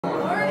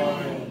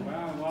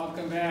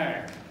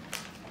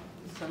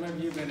Some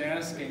of you have been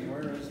asking,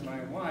 where is my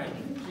wife?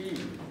 Gee.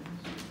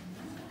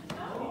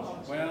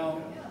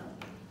 Well,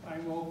 I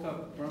woke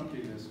up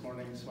grumpy this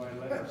morning, so I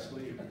let her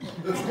sleep.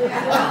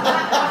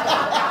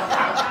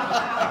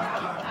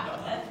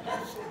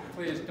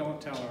 Please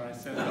don't tell her I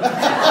said that.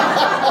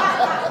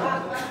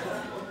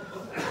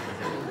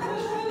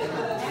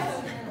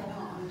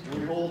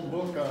 We hold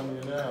book on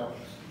you now.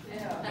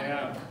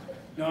 Yeah.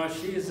 No,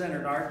 she is at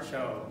an art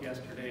show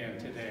yesterday and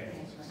today,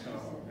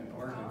 so in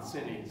Oregon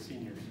City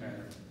Senior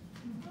Center.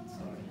 So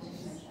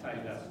she's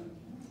tied up.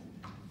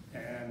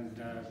 And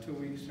 2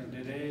 weeks from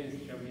today,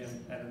 she'll be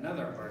at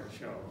another art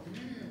show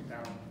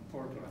down in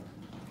Portland.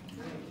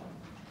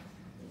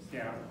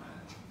 Yeah.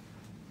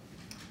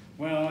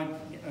 Well,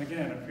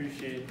 again,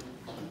 appreciate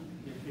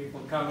you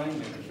people coming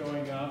and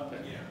showing up,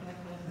 and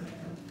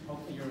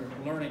hopefully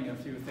you're learning a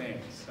few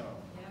things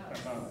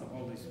about the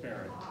Holy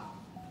Spirit.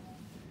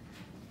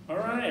 All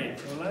right,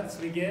 well, let's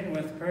begin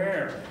with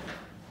prayer.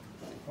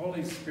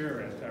 Holy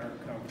Spirit, our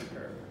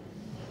comforter,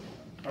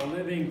 our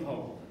living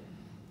hope,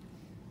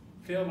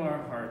 fill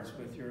our hearts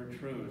with your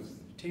truth.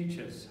 Teach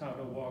us how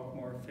to walk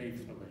more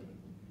faithfully,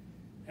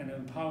 and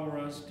empower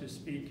us to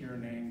speak your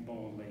name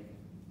boldly.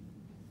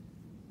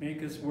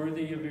 Make us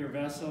worthy of your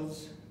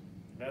vessels,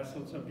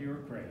 vessels of your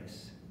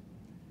grace.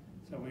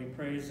 So we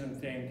praise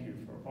and thank you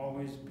for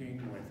always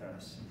being with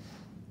us.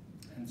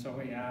 And so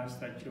we ask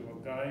that you will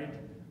guide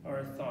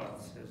our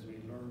thoughts as we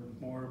learn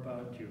more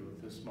about you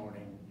this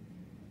morning.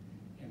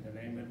 In the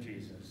name of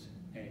Jesus,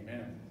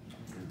 amen.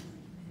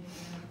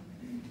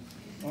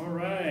 All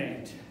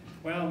right.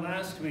 Well,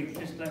 last week,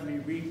 just let me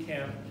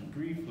recap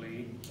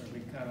briefly where we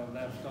kind of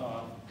left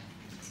off.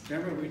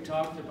 Remember we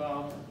talked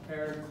about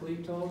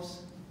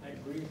parakletos,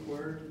 that Greek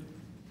word,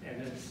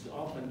 and it's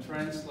often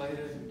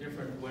translated in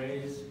different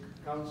ways: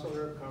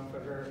 counselor,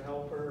 comforter,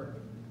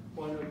 helper,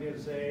 one who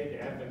gives aid,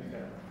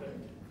 advocate. But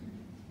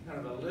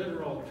kind of a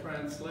literal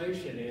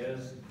translation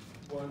is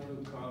one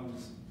who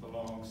comes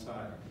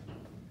alongside.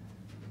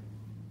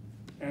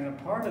 And a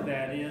part of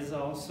that is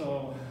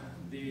also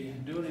the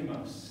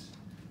dunamis,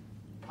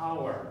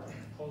 power.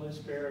 Holy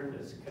Spirit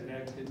is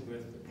connected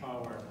with the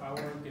power.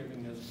 Power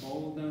giving us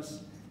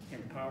boldness,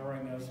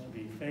 empowering us to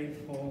be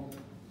faithful,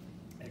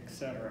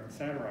 etc.,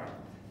 etc.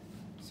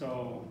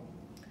 So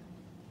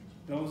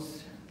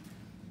those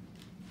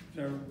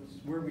are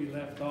where we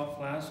left off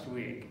last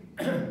week.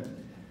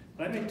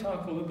 Let me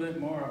talk a little bit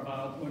more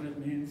about what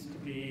it means to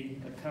be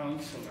a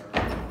counselor,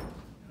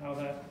 how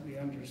that we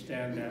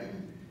understand that.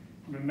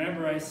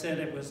 Remember I said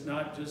it was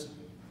not just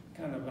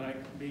kind of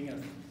like being a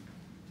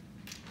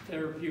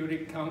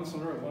therapeutic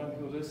counselor, one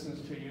who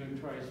listens to you and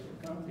tries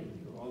to comfort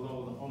you,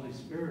 although the Holy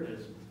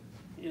Spirit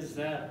is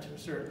that to a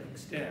certain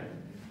extent.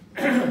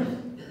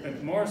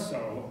 But more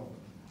so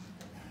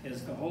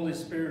is the Holy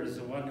Spirit is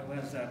the one who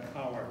has that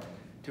power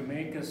to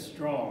make us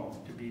strong,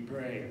 to be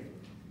brave,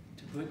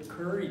 to put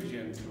courage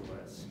into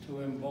us,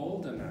 to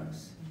embolden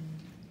us,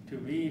 to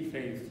be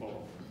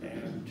faithful,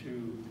 and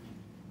to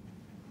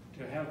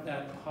have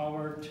that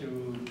power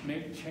to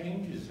make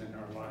changes in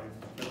our life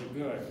for the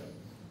good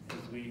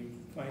as we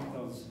fight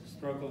those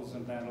struggles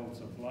and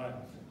battles of life.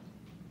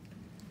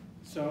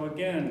 So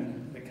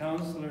again, the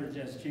counselor,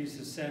 as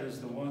Jesus said, is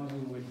the one who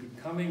would be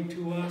coming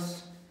to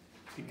us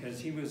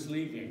because he was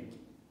leaving,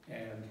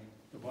 and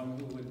the one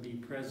who would be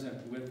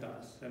present with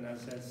us. And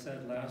as I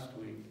said last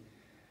week,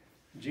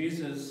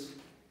 Jesus,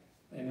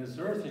 in his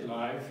earthly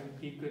life,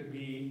 he could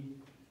be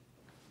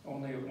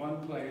only at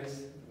one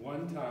place,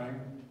 one time,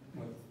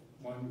 with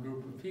one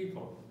group of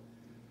people.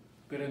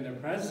 But in the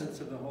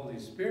presence of the Holy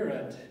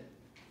Spirit,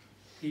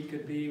 he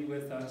could be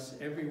with us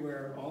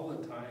everywhere, all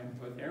the time,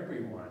 with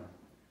everyone.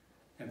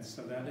 And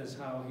so that is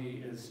how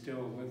he is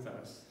still with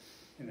us,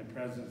 in the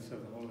presence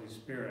of the Holy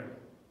Spirit.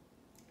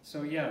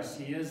 So yes,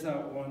 he is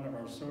that one of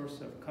our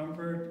source of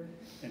comfort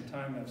in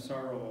time of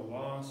sorrow or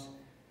loss,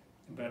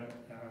 but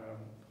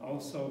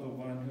also the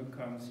one who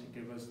comes to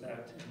give us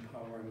that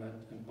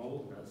empowerment and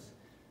boldness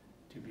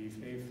to be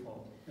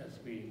faithful as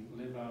we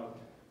live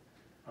out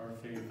our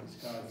faith as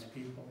God's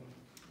people.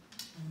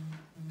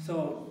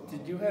 So,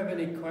 did you have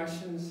any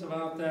questions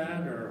about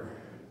that,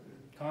 or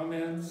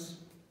comments?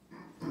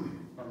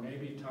 Or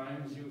maybe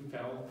times you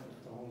felt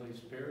that the Holy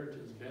Spirit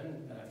has been,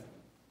 in that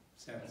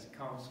sense,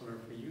 counselor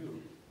for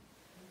you?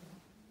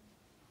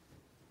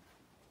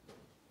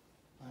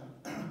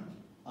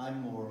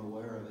 I'm more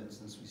aware of it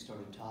since we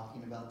started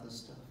talking about this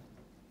stuff.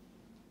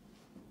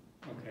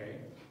 Okay.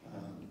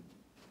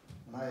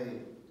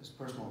 Just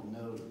personal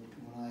note,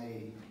 when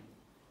I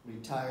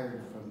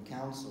retired from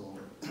council,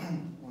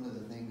 one of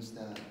the things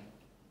that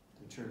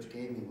the church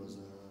gave me was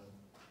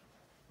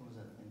what was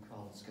that thing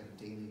called? It's got a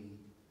daily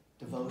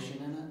devotion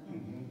in it.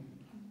 Mm-hmm.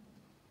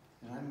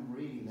 And I'm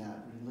reading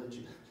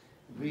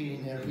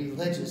it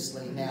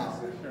religiously now.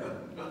 Sure.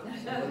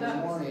 So in the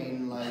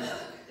morning, like,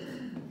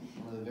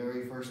 one of the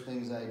very first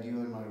things I do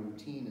in my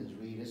routine is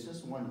read. It's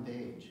just one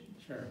page.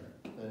 Sure.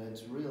 But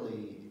it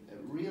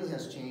really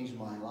has changed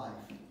my life.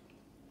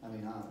 I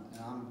mean,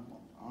 I'm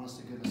honest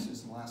to goodness,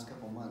 just in the last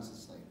couple of months,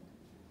 it's like,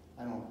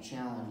 I don't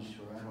challenge,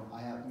 or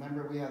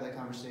remember we had that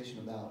conversation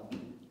about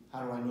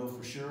how do I know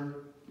for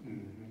sure?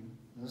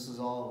 Mm-hmm. This is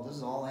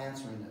all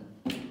answering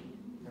it.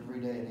 Every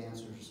day it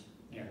answers.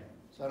 Yeah,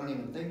 So I don't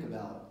even think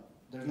about,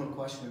 there's no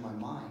question in my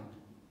mind,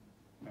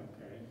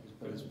 okay.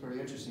 but it's pretty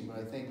interesting. But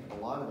I think a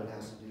lot of it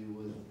has to do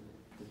with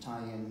the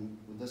tie-in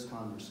with this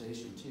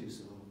conversation too.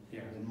 So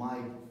Yeah, in my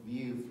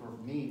view, for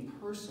me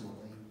personally,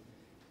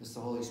 it's the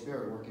Holy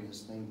Spirit working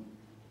this thing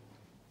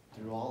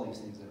through all these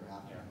things that are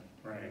happening.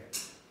 yeah,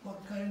 right.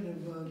 What kind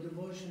of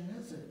devotion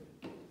is it?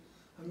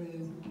 I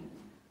mean,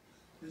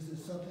 is it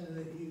something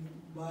that you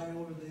buy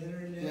over the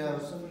internet Yeah. or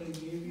somebody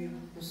gave you?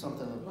 There's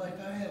something, Like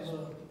I have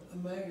a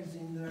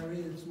magazine that I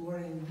read this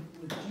morning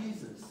with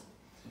Jesus,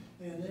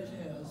 and it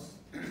has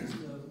just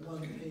a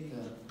one page.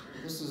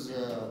 this is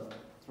a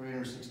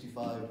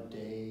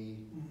 365-day,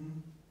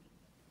 Mhm.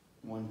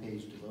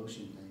 one-page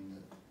devotion thing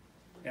that,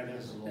 Yeah,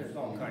 there's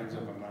all kinds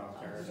of them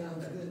out there.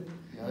 Sounds good.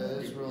 yeah,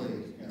 it's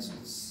really,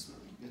 it's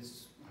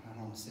I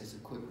don't want to say it's a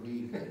quick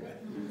read,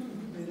 but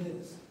It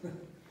is.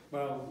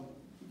 Well,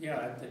 yeah,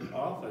 at the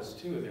office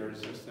too,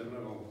 there's just a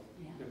little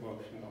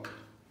devotional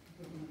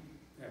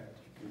that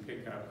you can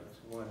pick up. It's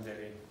one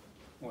day,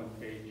 one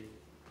page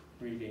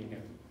reading,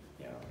 and,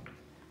 yeah,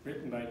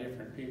 written by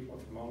different people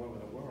from all over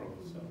the world,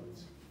 so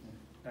it's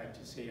nice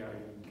to see how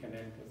you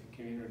connect with the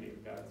community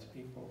of God's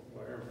people,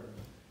 wherever.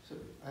 so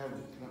I have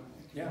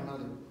Yeah.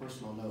 another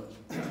personal note.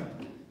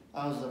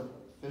 I was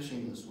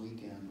fishing this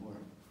weekend, or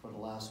for the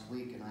last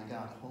week, and I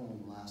got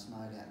home last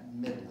night at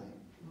midnight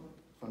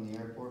from the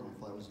airport. My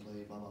flight was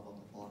delayed, blah, blah, blah,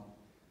 blah, blah.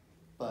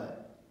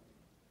 But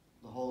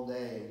the whole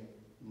day,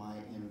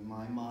 in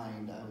my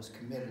mind, I was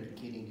committed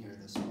to getting here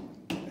this morning.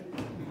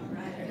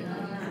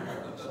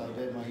 So I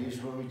did my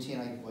usual routine.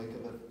 I wake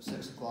up at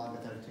 6 o'clock,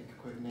 I thought I'd take a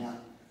quick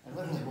nap. I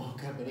literally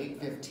woke up at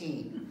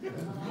 8:15.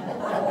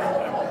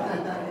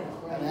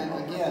 And then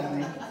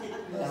again,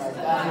 when I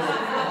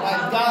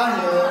got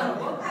here,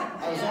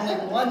 I was only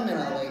 1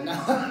 minute late.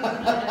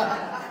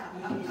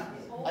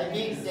 I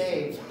beat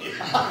Dave.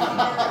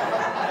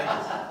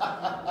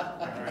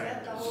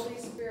 Let the Holy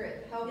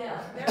Spirit help you.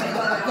 Yeah. There we go.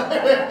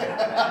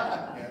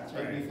 That's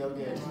Made me right. feel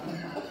good.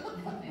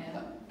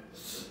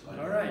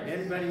 All right,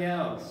 anybody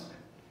else?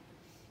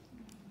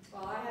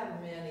 Well, I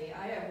have many.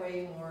 I have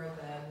way more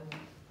than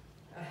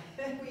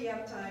we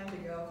have time to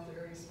go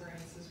through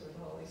experiences with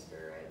the Holy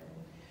Spirit,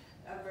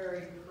 and a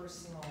very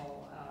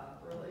personal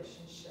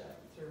relationship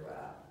through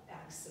an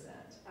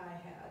accident I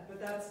had. But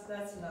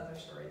that's another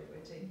story that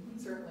would take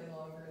certainly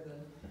longer than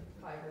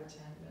 5 or 10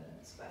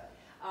 minutes. But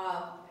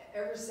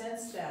ever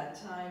since that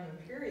time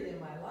and period in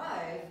my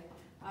life,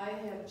 I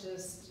have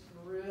just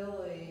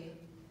really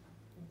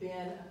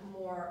been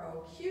more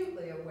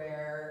acutely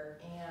aware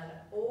and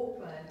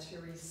open to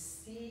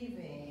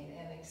receiving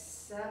and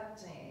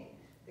accepting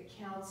the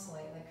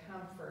counseling, the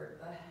comfort,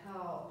 the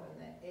help,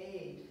 and the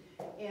aid.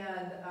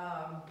 And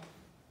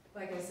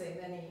like I say,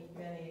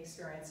 many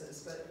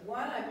experiences. But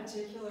one I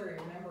particularly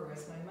remember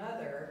was my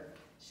mother.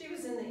 She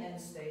was in the end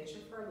stage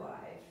of her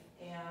life,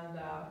 and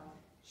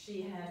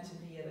she had to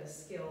be at a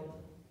skilled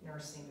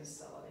nursing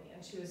facility,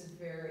 and she was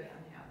very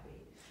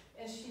unhappy.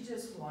 And she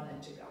just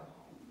wanted to go home.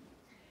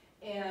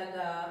 And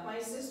my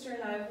sister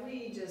and I,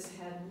 we just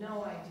had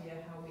no idea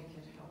how we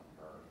could help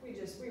her.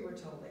 We were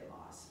totally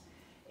lost.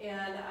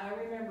 And I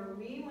remember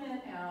we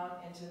went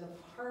out into the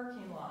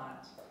parking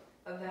lot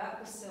of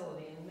that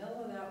facility, in the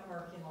middle of that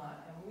parking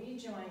lot, and we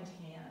joined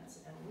hands,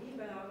 and we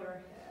bowed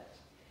our head,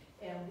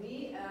 and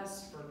we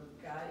asked for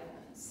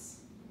guidance.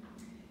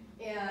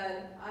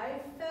 And I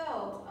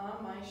felt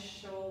on my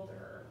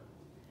shoulder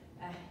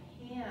a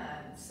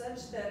hand,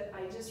 such that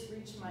I just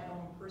reached my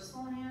own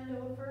personal hand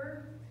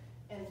over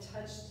and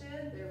touched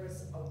it. There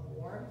was a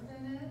warmth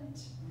in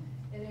it,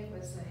 and it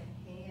was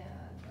a hand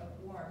of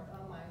warmth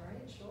on my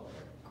right shoulder.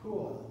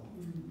 Cool.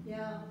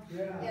 Yeah.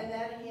 Yeah. And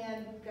that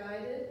hand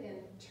guided and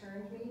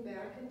turned me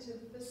back into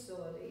the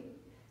facility,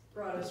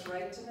 brought us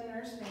right to the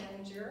nurse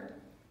manager,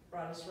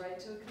 brought us right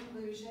to a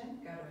conclusion,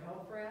 got her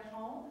helper at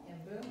home,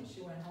 and boom,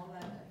 she went home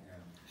that day.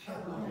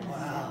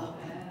 Wow.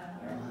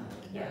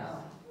 Yeah.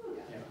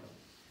 Yeah.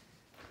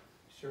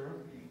 Sure.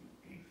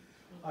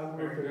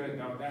 Very good.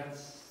 No,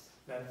 that's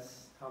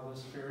how the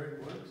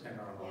Spirit works in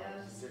our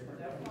lives. Yes, Different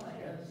ways. definitely.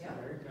 Yes, Yeah.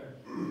 very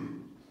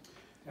good.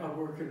 I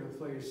work in a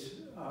place,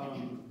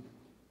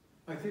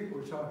 I think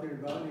we're talking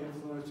about the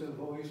influence of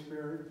the Holy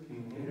Spirit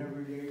in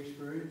everyday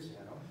experience.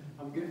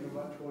 I'm getting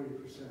about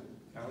 20%.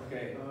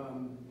 Okay.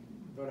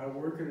 But I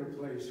work in a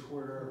place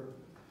where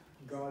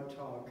God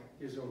talk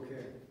is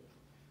okay.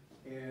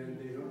 And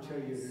they don't tell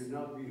you to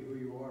not be who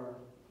you are.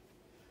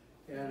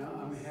 And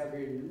I'm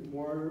having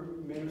more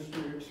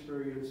ministry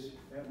experience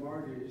at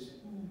Marty's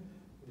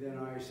than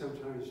I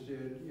sometimes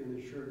did in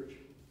the church.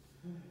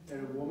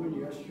 And a woman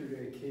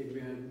yesterday came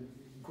in,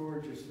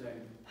 gorgeous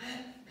thing,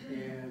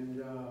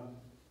 and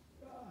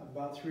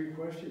about 3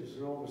 questions,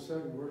 and all of a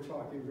sudden we're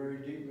talking very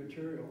deep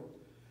material.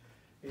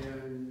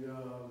 And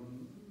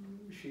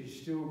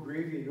she's still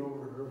grieving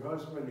over her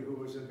husband, who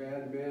was a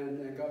bad man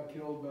and got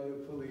killed by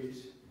the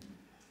police.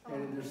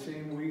 And in the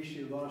same week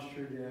she lost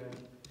her dad.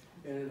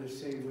 and in the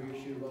same week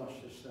she lost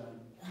a son.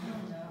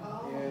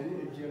 Oh.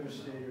 And it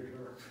devastated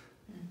her.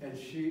 And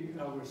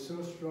I was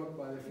so struck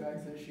by the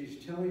fact that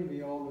she's telling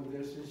me all of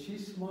this, and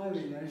she's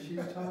smiling as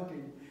she's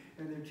talking,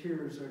 and the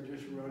tears are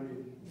just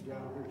running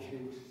down her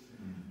cheeks.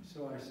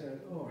 So I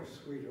said, oh,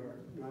 sweetheart.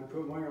 And I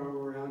put my arm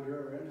around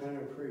her and I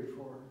prayed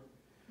for her.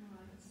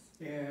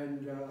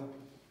 And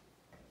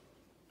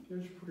it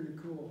was pretty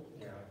cool.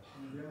 Yeah.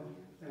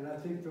 Yeah. And I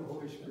think the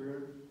Holy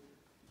Spirit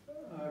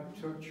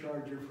took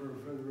charge of her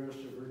for the rest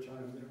of her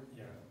time there.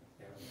 Yeah,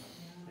 yeah,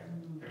 yeah,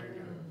 very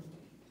good.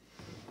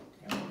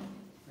 Yeah,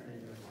 very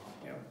good,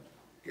 yeah.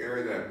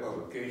 Gary, that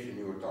publication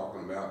you were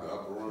talking about, the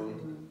Upper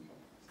Room,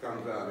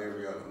 comes out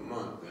every other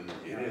month, and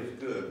it is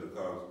good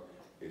because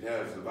it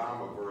has the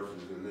Bible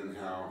verses and then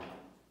how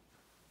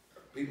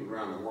people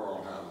around the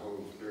world, how the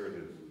Holy Spirit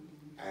has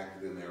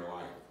acted in their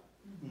life.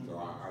 So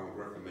I would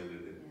recommend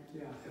it.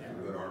 Yeah. It's a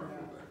good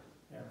article there.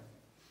 Yeah,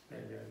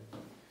 very good.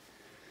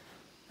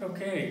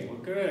 Okay, well,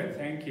 good,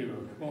 thank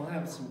you. We'll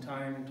have some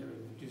time to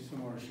do some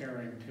more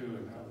sharing too,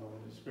 and how the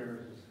Holy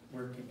Spirit is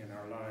working in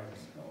our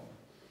lives. So,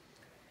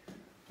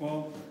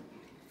 well,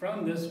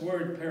 from this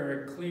word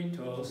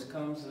parakletos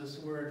comes this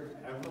word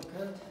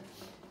advocate.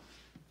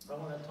 I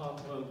want to talk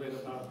a little bit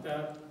about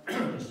that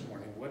this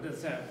morning. What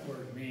does that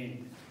word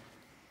mean?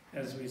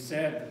 As we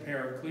said, the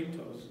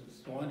parakletos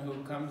is the one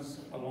who comes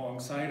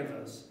alongside of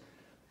us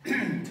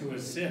to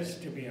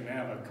assist, to be an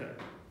advocate.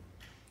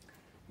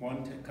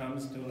 One that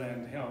comes to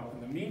lend help.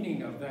 And the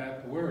meaning of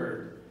that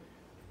word,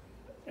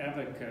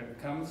 advocate,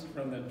 comes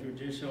from the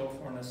judicial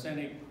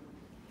Phonicenic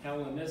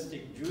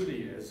Hellenistic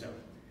Judaism.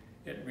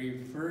 It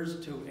refers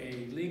to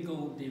a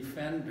legal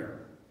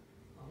defender,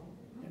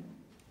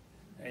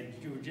 a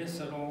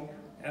judicial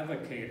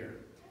advocator,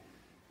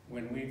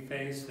 when we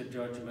face the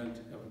judgment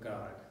of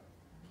God.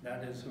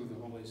 That is who the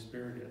Holy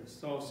Spirit is.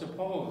 So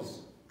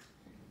suppose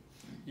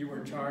you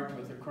were charged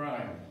with a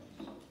crime,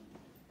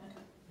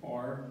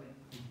 or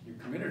you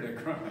committed a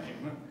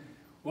crime,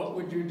 what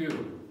would you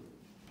do?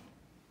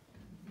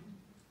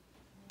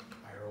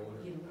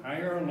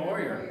 Hire a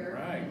lawyer,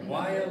 right.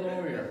 Why a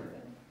lawyer?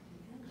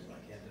 I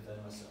can't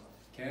defend myself.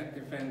 Can't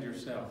defend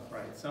yourself,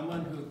 right.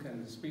 Someone who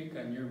can speak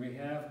on your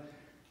behalf,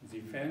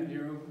 defend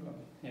you,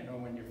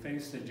 when you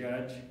face the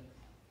judge,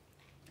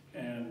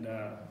 and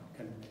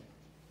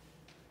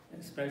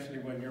especially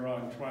when you're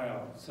on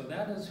trial. So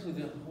that is who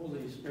the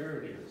Holy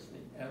Spirit is, the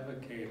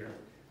advocator,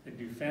 the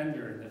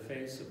defender in the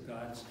face of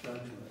God's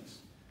judgments.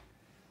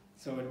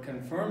 So it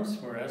confirms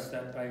for us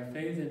that by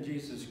faith in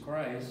Jesus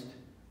Christ,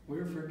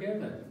 we're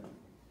forgiven.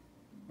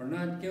 We're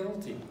not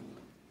guilty.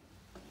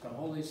 The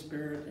Holy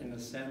Spirit, in a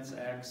sense,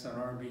 acts on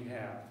our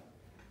behalf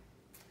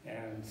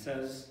and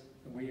says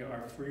we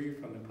are free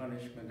from the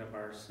punishment of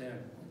our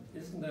sin.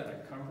 Isn't that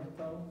a comfort,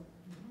 though?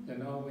 To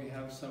know we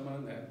have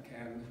someone that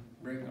can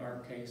bring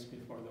our case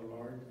before the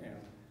Lord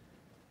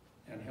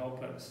and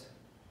help us.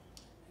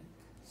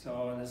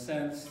 So in a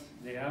sense,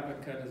 the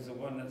advocate is the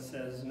one that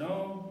says,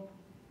 no,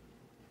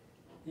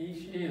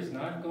 she is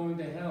not going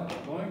to hell,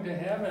 going to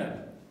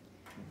heaven.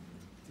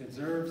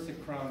 Deserves the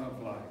crown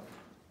of life.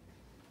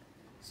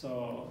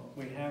 So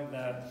we have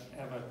that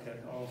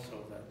advocate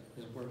also that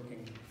is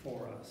working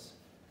for us.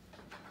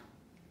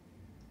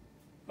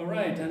 All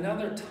right,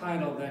 another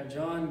title that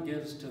John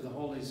gives to the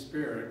Holy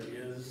Spirit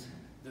is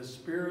the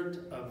Spirit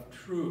of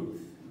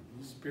Truth.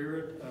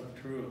 Spirit of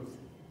Truth.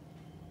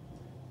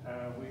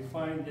 We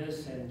find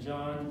this in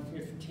John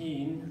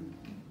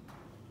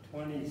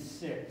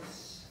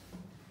 15:26.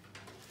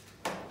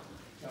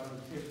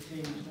 John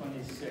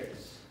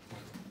 15:26.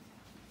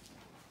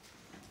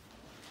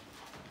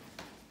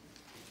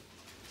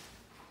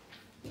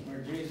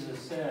 Where Jesus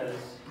says,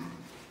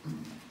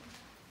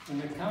 when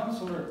the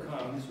Counselor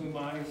comes, whom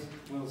I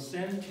will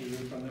send to you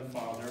from the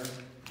Father,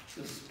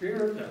 the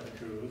Spirit of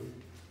truth,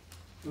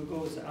 who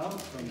goes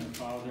out from the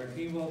Father,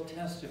 he will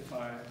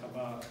testify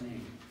about me.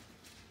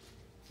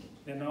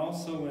 Then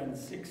also in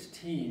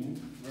 16,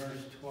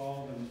 verse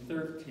 12 and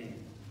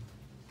 13,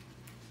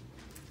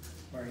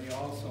 where he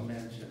also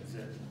mentions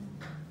it.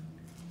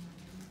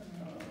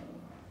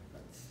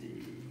 Let's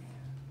see,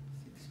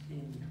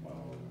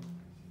 16:12.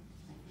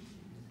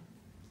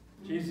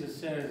 Jesus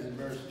says in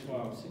verse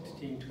 12,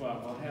 16:12,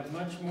 I'll have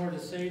much more to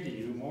say to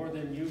you, more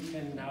than you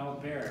can now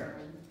bear.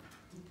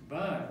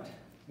 But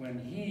when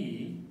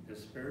he, the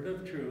Spirit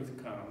of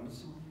truth,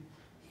 comes,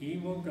 he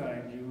will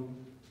guide you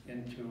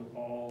into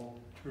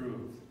all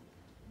truth.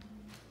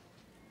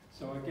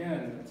 So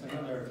again, it's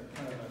another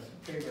kind of a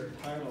favorite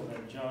title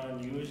that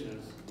John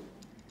uses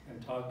in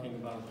talking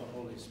about the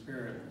Holy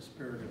Spirit, the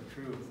Spirit of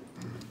truth.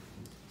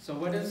 So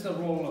what is the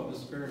role of the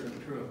Spirit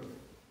of truth?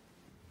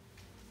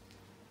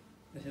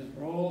 His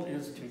role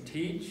is to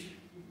teach,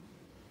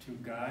 to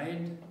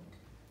guide,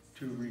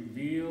 to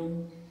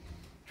reveal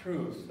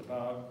truth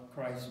about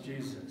Christ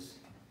Jesus.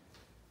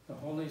 The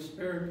Holy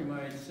Spirit, you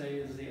might say,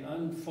 is the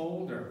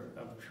unfolder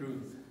of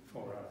truth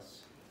for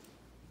us.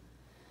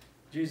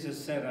 Jesus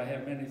said, I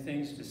have many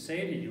things to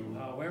say to you.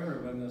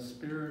 However, when the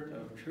Spirit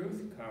of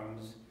truth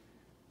comes,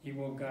 he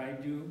will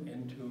guide you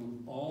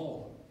into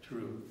all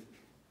truth.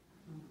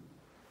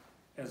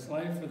 As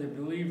life for the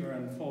believer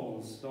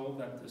unfolds, so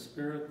that the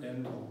Spirit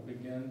then will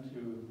begin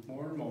to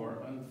more and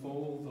more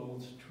unfold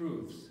those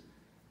truths,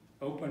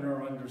 open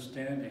our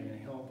understanding and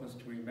help us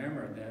to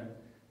remember that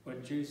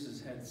what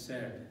Jesus had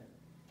said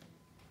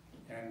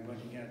and what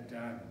he had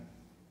done.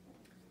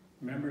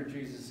 Remember,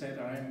 Jesus said,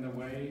 I am the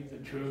way, the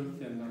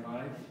truth, and the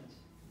life.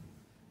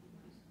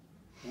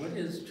 What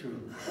is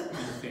truth, do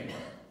you think?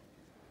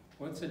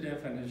 What's the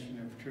definition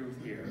of truth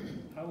here?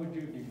 How would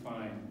you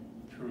define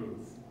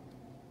truth?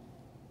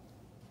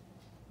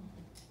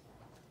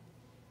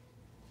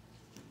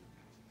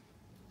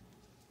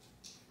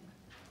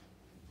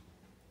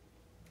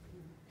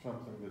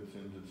 Something that's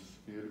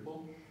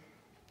indisputable,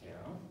 Yeah,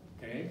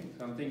 okay,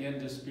 something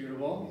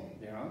indisputable,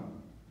 yeah.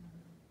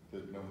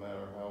 that no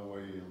matter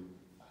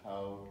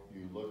how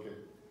you look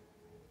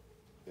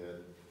at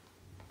it,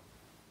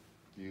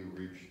 you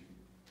reach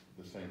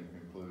the same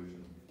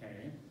conclusion.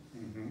 Okay,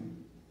 mm-hmm.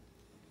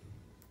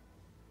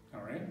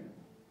 All right.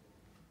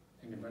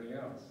 Anybody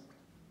else?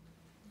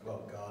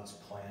 About God's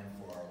plan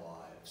for our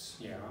lives.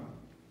 Yeah,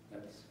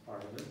 that's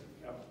part of it,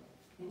 yep,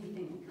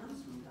 Anything that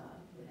comes from God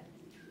would have to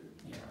be true.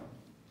 yeah.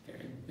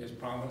 Okay, his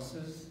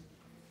promises,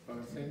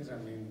 those things, I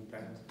mean,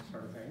 that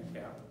sort of thing,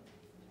 yeah.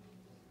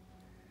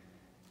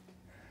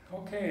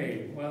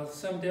 Okay, well,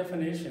 some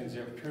definitions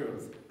of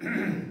truth.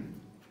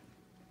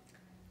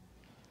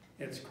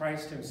 It's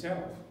Christ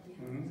himself.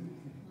 Mhm.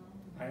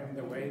 I am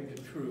the way, the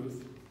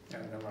truth,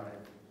 and the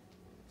life.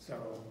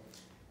 So,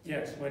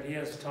 yes, what he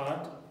has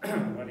taught,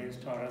 what he has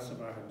taught us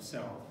about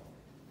himself.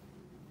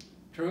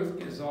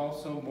 Truth is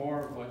also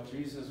more of what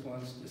Jesus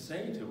wants to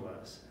say to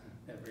us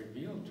and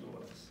reveal to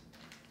us.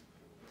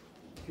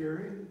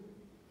 Jerry,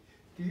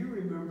 do you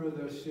remember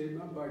the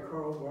statement by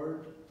Karl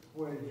Barth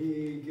when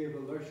he gave a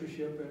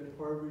lectureship at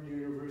Harvard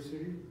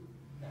University?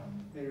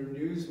 And a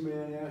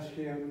newsman asked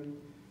him,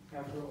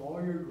 after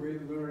all your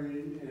great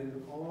learning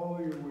and all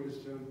your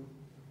wisdom,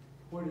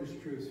 what is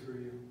truth for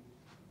you?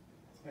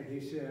 And he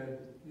said,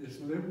 this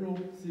liberal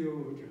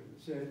theologian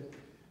said,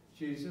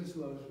 Jesus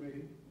loves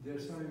me,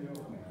 this I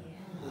know,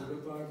 for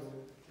the Bible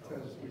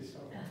tells me so.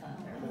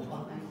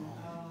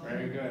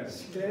 Very good.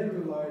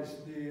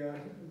 Scandalized the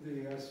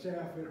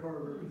staff at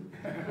Harvard.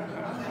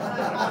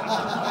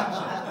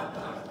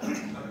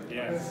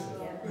 Yes,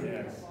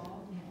 yes.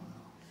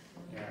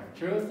 Yeah,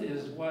 truth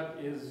is what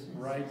is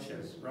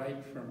righteous,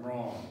 right from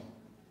wrong.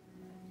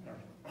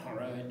 All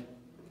right.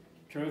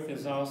 Truth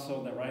is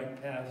also the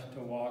right path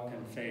to walk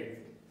in faith.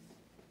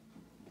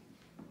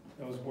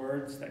 Those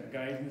words, that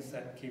guidance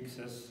that keeps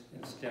us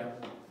in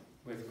step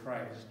with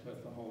Christ,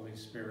 with the Holy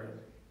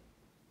Spirit.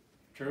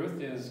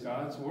 Truth is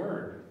God's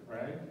word,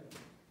 right?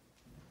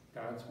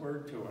 God's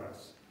word to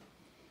us.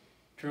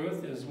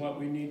 Truth is what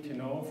we need to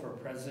know for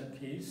present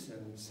peace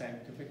and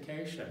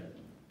sanctification,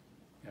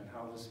 and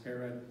how the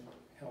Spirit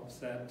helps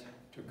that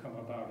to come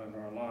about in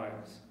our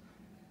lives.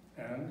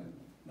 And,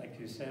 like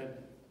you said,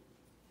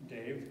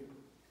 Dave,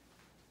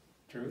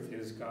 truth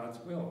is God's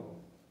will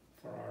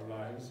for our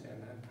lives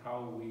and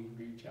how we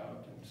reach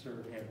out and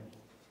serve him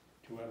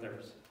to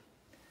others.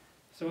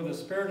 So the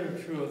Spirit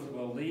of truth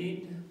will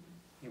lead,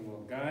 he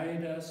will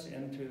guide us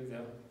into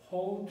the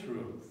whole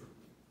truth,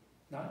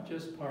 not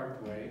just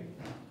part way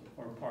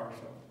or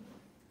partial.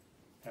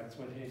 That's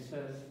what he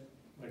says,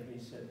 what he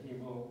said. He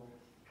will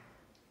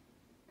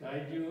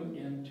guide you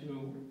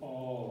into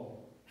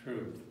all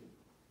truth.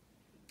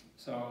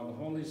 So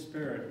the Holy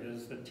Spirit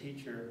is the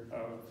teacher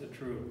of the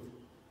truth.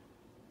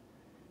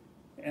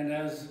 And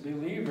as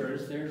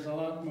believers, there's a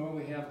lot more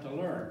we have to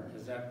learn.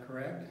 Is that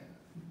correct?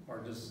 Or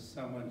does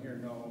someone here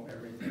know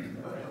everything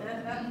already?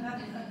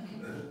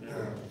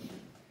 Yeah.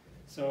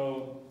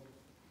 So,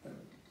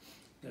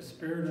 the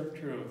Spirit of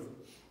truth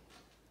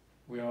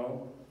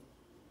will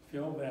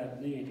fill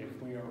that need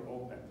if we are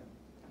open.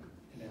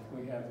 And if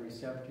we have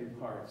receptive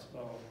hearts,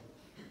 will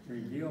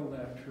reveal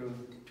that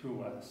truth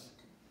to us.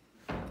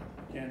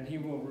 And he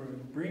will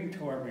bring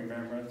to our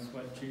remembrance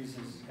what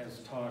Jesus has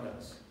taught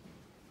us.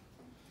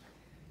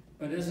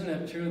 But isn't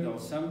it true, though,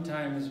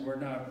 sometimes we're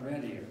not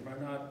ready, we're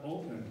not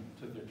open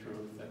to the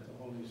truth that the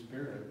Holy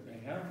Spirit may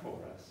have for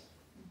us.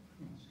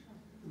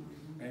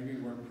 Maybe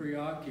we're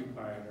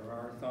preoccupied, or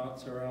our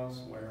thoughts are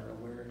elsewhere, or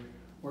we're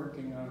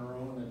working on our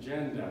own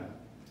agenda.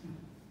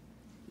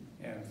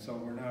 And so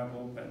we're not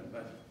open.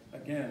 But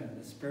again,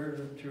 the Spirit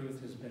of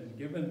truth has been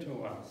given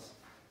to us,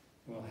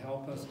 will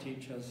help us,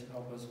 teach us,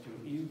 help us to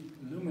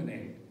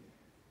illuminate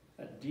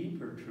a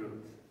deeper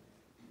truth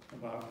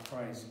about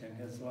Christ and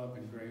his love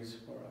and grace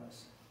for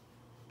us.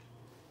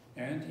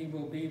 And he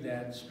will be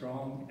that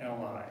strong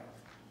ally,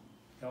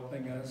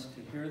 helping us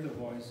to hear the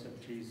voice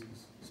of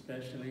Jesus,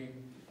 especially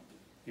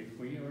if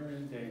we are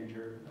in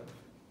danger of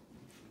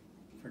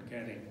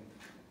forgetting.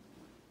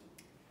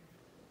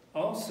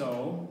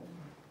 Also,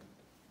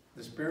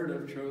 the Spirit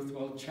of truth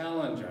will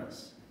challenge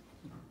us.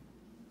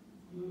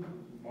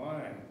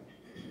 Why?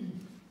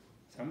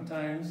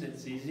 Sometimes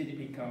it's easy to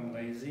become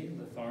lazy,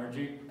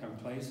 lethargic,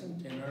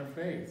 complacent in our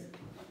faith.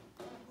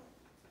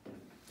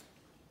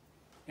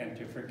 and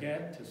to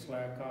forget to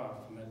slack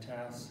off from the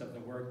tasks of the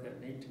work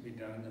that need to be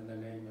done in the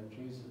name of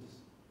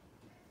Jesus.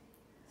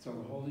 So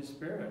the Holy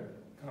Spirit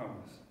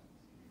comes,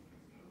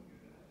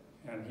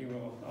 and He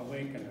will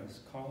awaken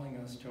us, calling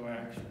us to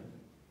action.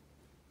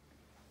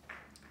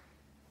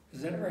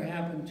 Has it ever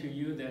happened to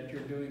you that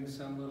you're doing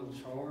some little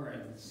chore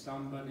and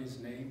somebody's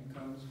name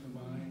comes to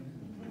mind?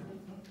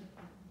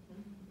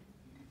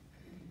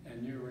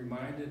 And you're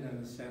reminded, in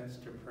a sense,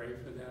 to pray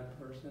for that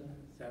person?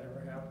 Has that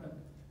ever happened?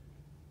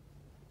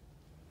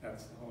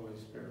 That's the Holy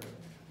Spirit,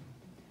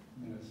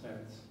 in a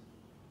sense,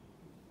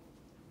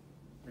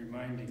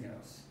 reminding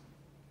us,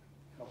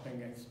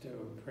 helping us to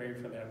pray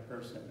for that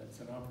person. It's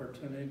an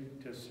opportunity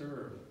to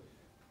serve.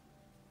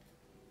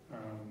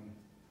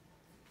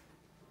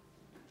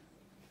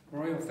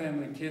 Royal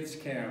Family Kids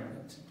Camp,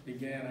 it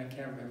began, I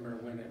can't remember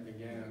when it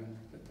began,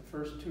 but the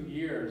first 2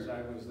 years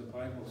I was the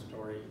Bible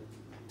story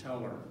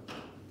teller.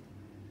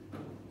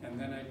 And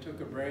then I took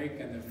a break,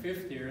 and the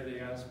 5th year they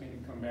asked me to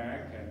come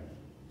back, and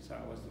so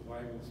I was the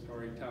Bible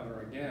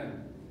storyteller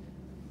again.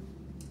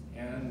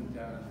 And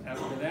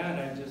after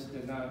that, I just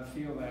did not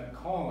feel that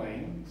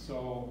calling.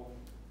 So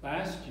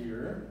last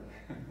year,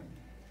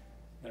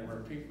 there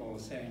were people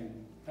saying,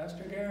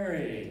 Pastor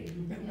Gary,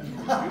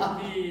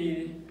 you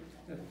be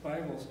the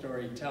Bible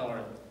storyteller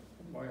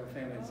at Royal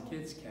Families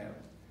Kids Camp.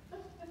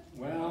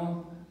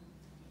 Well,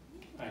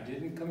 I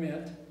didn't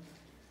commit.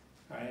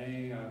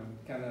 I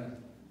kind of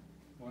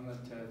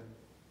wanted to,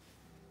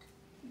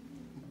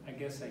 I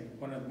guess I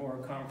wanted more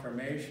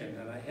confirmation,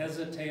 and I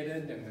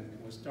hesitated and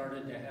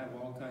started to have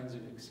all kinds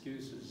of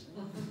excuses,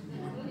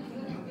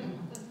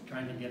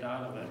 trying to get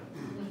out of it.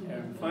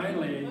 And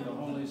finally, the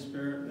Holy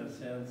Spirit, in a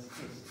sense,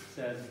 just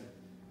said,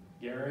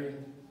 Gary,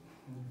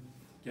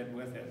 get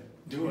with it.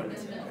 Do it.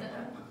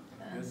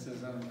 This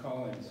is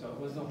calling. So it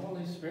was the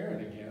Holy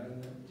Spirit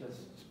again that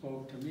just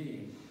spoke to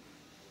me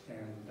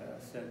and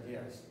said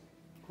yes.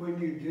 When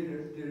you did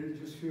it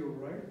just feel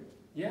right?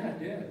 Yeah, it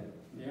did.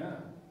 Yeah.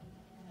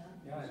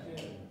 Yeah, it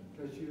did.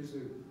 That's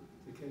usually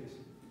the case.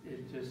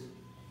 It just,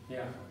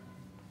 yeah.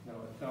 No,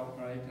 it felt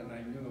right, and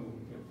I knew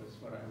it was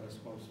what I was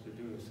supposed to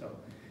do. So,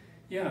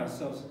 yeah,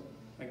 so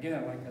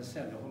again, like I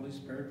said, the Holy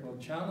Spirit will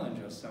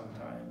challenge us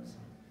sometimes.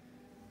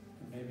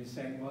 Maybe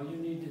saying, well, you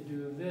need to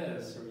do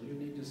this, or you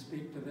need to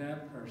speak to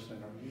that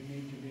person, or you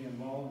need to be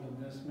involved in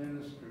this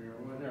ministry, or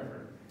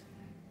whatever.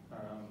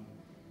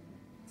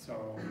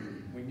 So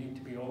we need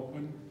to be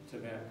open to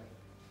that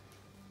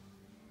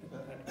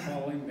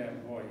calling,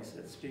 that voice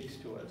that speaks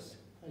to us.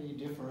 How do you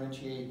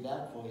differentiate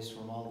that voice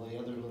from all the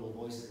other little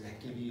voices that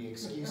give you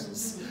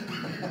excuses?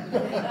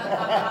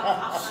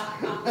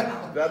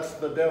 That's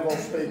the devil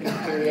speaking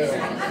to you.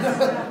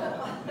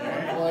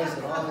 That voice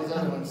and all these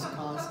other ones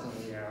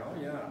constantly. Yeah, oh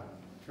yeah,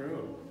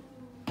 true.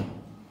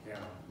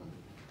 Yeah,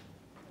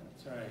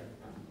 that's right.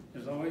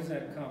 There's always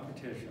that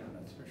competition,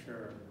 that's for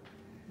sure.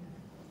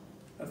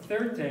 A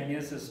third thing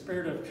is the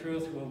Spirit of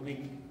truth will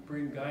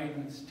bring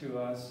guidance to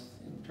us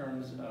in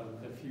terms of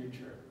the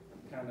future,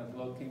 kind of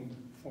looking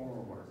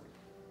forward.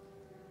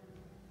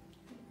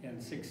 In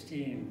John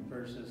 16,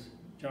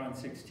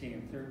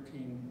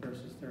 13,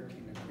 verses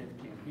 13 and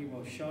 15, He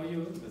will show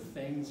you the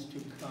things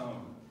to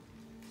come.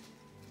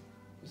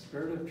 The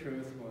Spirit of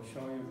truth will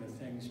show you the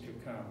things to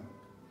come.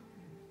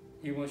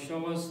 He will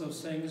show us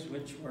those things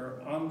which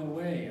were on the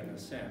way, in a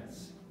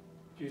sense.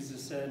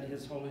 Jesus said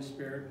His Holy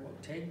Spirit will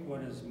take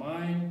what is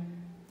mine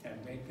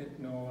and make it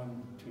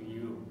known to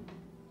you.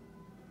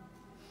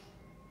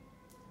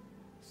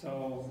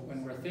 So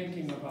when we're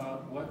thinking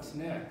about what's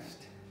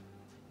next,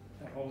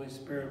 the Holy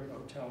Spirit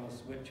will tell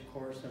us which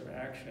course of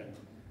action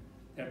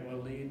that will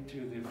lead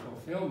to the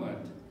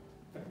fulfillment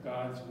of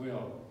God's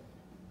will,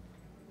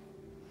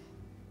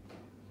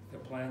 the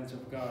plans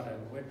of God,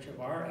 and which of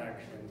our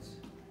actions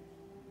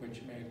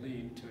which may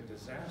lead to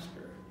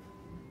disaster.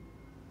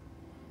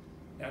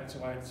 That's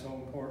why it's so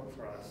important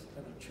for us,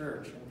 for the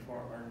church and for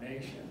our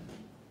nation,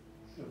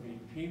 to be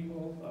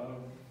people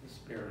of the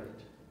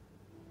Spirit.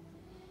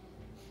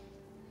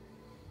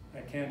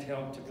 I can't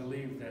help to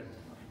believe that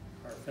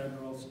our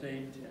federal,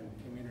 state, and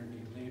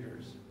community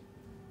leaders,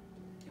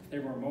 if they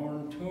were more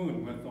in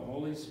tune with the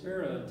Holy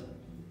Spirit,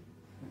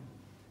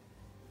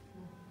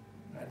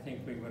 I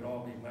think we would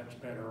all be much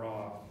better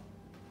off.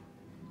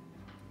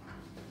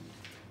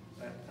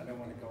 I don't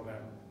want to go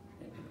back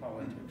into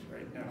politics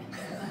right now.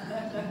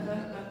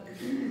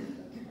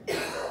 Yeah.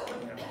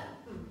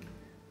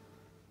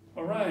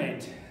 All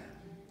right.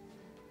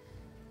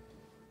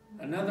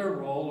 Another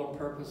role or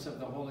purpose of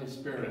the Holy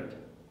Spirit.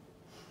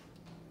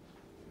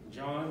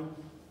 John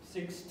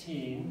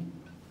 16,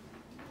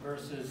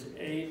 verses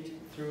 8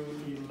 through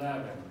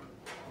 11.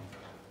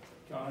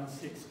 John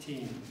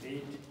 16,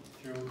 8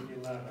 through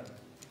 11.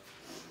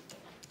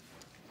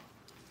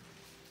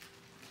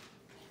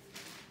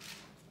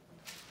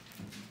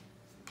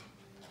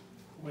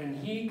 When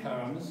He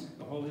comes,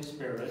 the Holy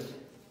Spirit,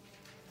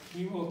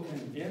 He will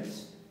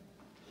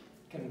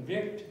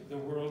convict the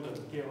world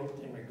of guilt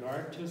in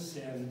regard to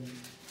sin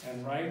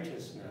and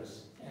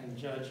righteousness and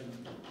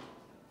judgment.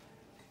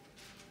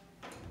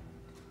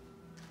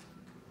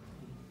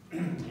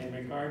 in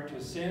regard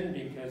to sin,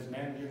 because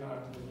man do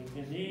not believe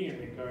in me, in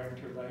regard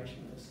to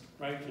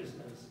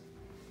righteousness,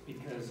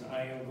 because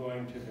I am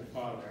going to the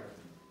Father.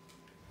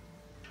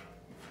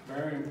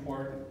 Very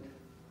important.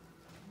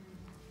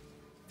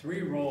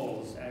 3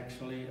 roles,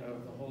 actually,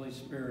 of the Holy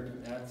Spirit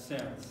in that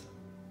sense.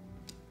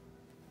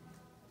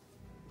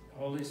 The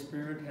Holy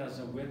Spirit has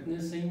a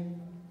witnessing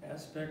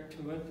aspect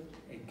to it,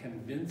 a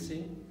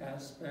convincing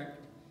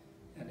aspect,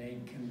 and a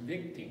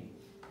convicting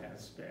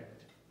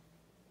aspect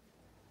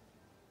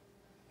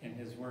in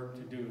his work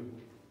to do.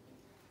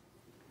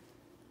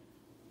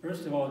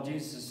 First of all,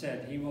 Jesus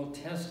said, he will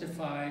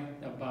testify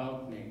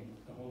about me.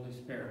 The Holy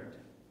Spirit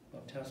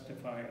will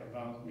testify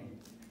about me.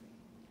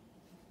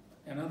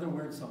 In other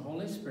words, the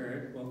Holy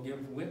Spirit will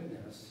give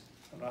witness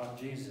about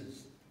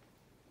Jesus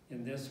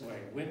in this way.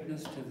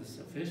 Witness to the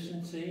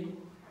sufficiency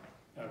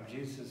of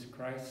Jesus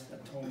Christ's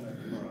atonement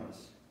for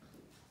us.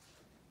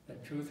 The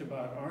truth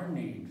about our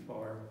need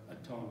for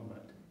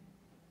atonement.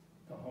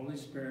 The Holy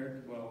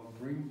Spirit will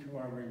bring to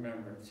our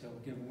remembrance. He'll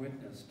give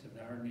witness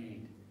to our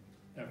need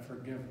of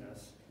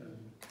forgiveness and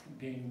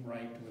being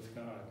right with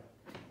God.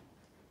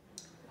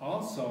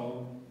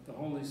 Also, the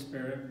Holy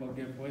Spirit will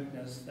give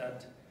witness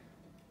that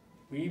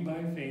we,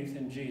 by faith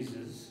in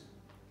Jesus,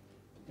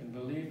 in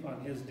belief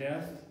on his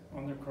death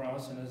on the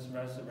cross and his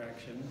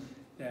resurrection,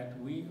 that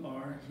we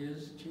are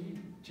his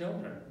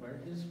children, we're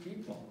his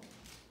people.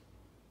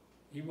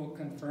 He will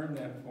confirm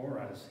that for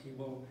us. He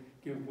will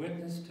give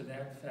witness to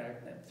that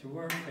fact that through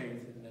our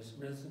faith in this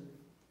risen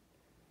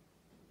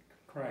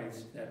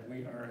Christ, that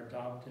we are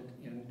adopted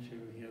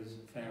into his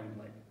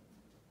family.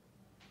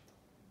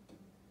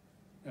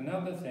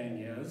 Another thing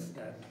is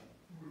that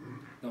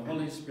the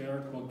Holy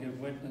Spirit will give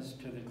witness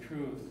to the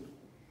truth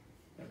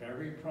of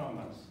every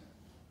promise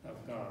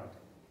of God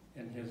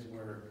in his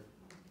word.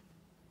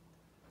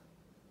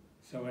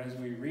 So as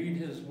we read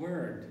his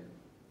word,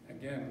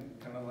 again,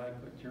 kind of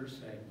like what you're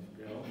saying,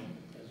 Bill,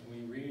 as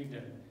we read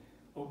and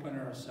open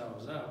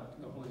ourselves up,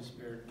 the Holy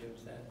Spirit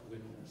gives that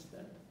witness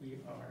that we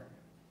are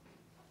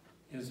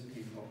his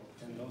people,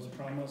 and those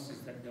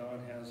promises that God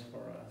has for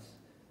us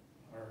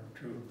are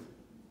truth.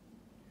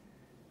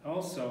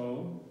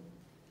 Also,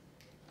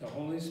 the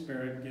Holy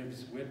Spirit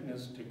gives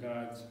witness to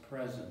God's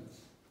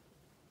presence,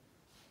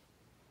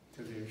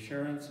 to the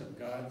assurance of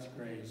God's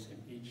grace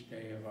in each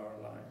day of our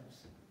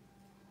lives.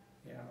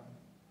 Yeah.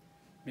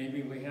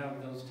 Maybe we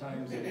have those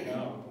times of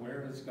doubt.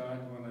 Where is God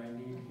when I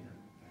need him?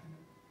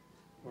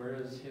 Where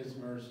is his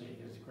mercy,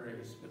 his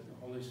grace? But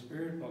the Holy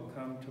Spirit will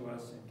come to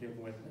us and give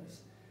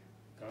witness.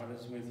 God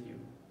is with you.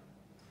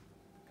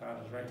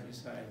 God is right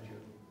beside you.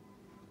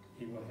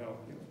 He will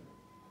help you.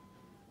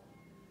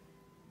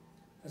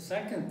 The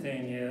second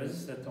thing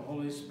is that the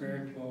Holy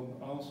Spirit will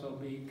also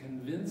be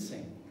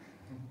convincing.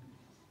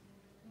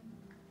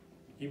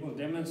 He will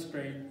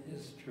demonstrate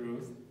his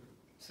truth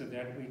so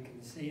that we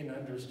can see and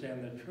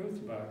understand the truth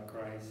about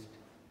Christ.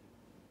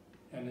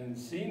 And in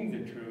seeing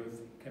the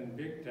truth,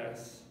 convict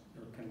us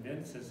or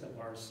convince us of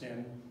our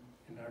sin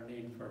and our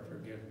need for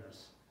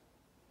forgiveness.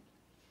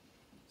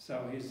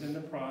 So he's in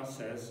the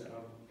process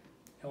of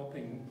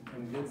helping,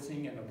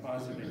 convincing in a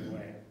positive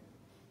way.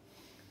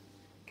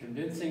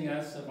 Convincing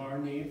us of our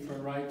need for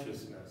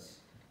righteousness.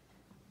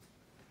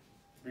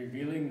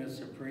 Revealing the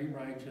supreme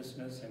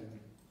righteousness and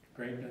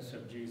greatness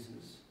of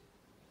Jesus.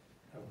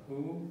 Of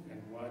who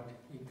and what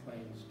he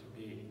claims to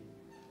be.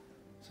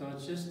 So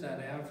it's just that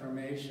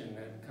affirmation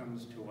that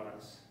comes to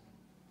us.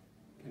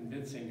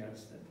 Convincing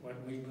us that what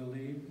we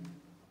believe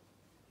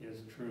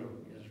is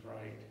true, is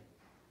right.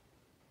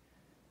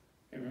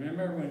 And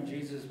remember when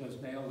Jesus was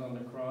nailed on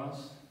the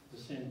cross, the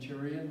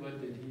centurion,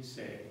 what did he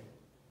say?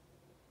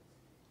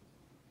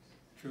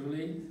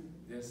 Truly,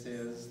 this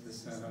is the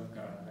Son of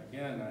God.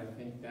 Again, I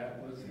think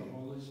that was the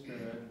Holy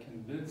Spirit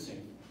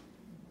convincing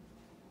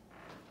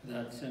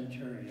that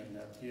centurion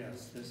that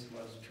yes, this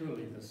was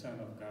truly the Son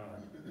of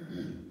God.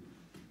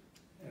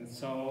 And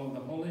so the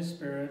Holy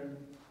Spirit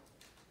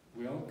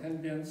will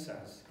convince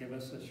us, give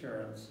us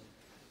assurance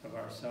of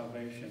our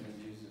salvation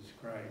in Jesus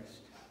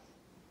Christ.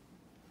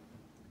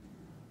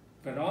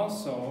 But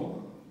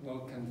also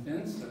will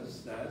convince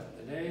us that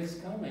the day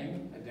is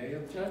coming, a day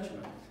of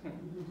judgment.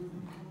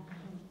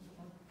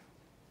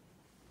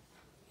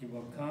 He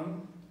will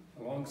come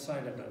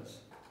alongside of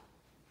us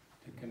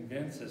to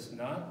convince us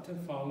not to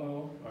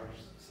follow our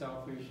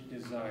selfish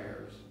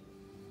desires,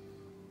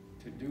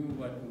 to do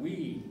what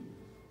we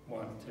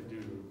want to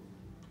do,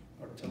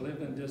 or to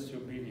live in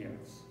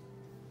disobedience,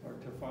 or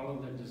to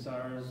follow the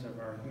desires of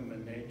our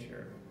human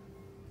nature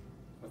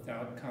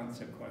without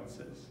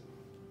consequences.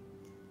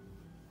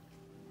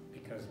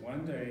 Because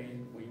one day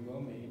we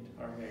will meet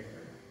our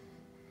Maker,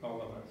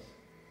 all of us,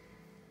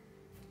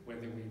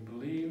 whether we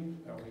believe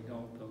or we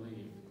don't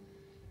believe.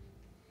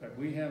 But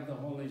we have the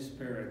Holy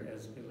Spirit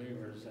as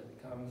believers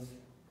that comes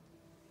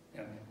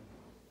and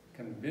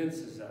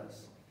convinces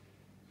us,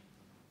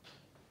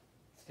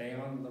 stay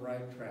on the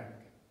right track,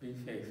 be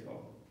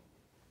faithful.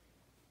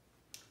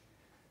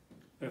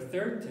 The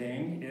third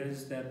thing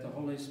is that the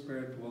Holy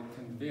Spirit will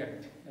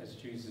convict, as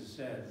Jesus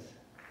says.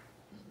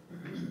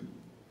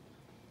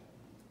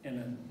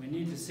 And we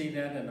need to see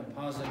that in a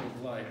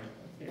positive light.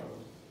 Okay?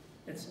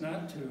 It's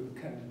not to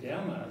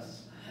condemn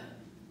us,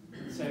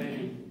 and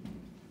say,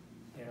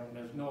 you know,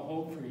 there's no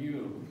hope for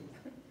you.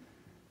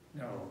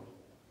 No,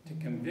 to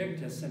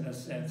convict us in a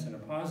sense, in a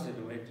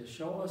positive way, to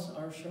show us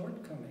our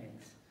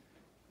shortcomings,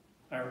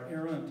 our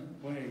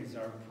errant ways,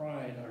 our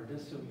pride, our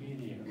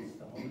disobedience.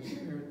 The Holy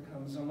Spirit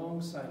comes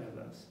alongside of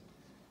us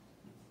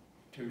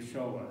to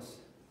show us,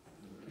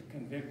 to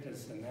convict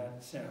us in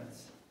that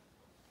sense.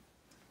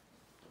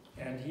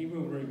 And He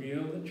will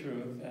reveal the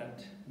truth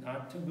that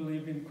not to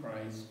believe in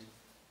Christ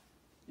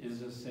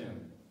is a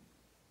sin.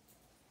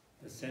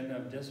 The sin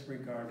of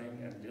disregarding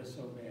and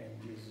disobeying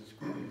Jesus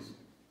Christ.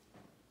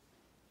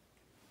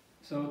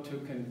 So to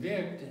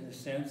convict, in a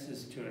sense,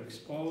 is to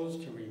expose,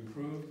 to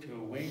reprove, to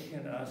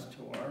awaken us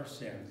to our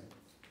sin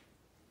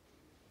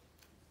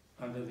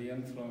under the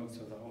influence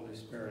of the Holy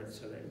Spirit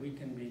so that we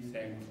can be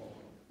thankful.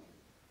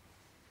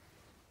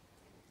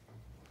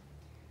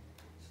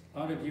 A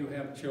lot of you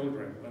have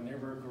children. When they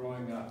were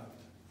growing up,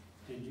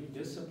 did you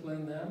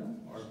discipline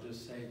them or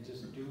just say,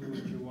 just do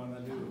what you want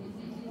to do?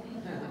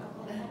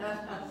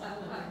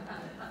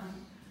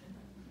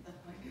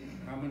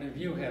 How many of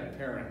you have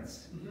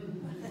parents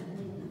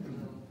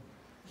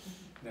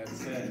that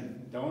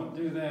said, don't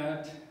do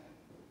that,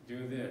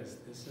 do this.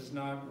 This is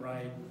not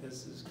right,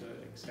 this is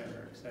good,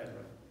 etc., etc.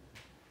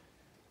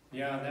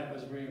 Yeah, that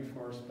was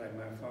reinforced by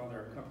my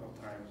father a couple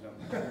times.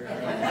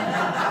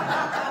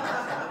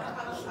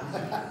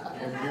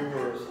 When you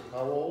were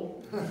how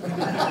old?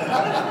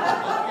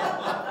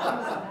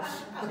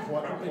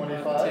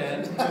 25?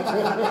 10.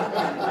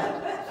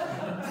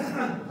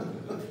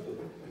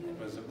 It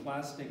was a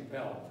plastic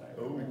belt, I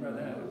remember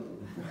that.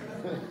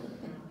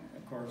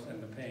 Of course,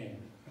 and the pain.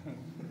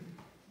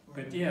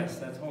 But yes,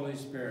 that Holy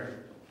Spirit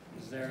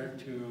is there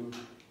to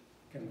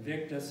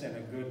convict us in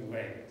a good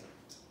way,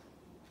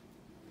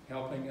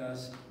 helping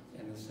us,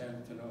 in a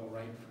sense, to know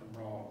right from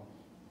wrong,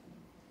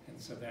 and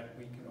so that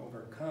we can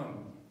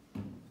overcome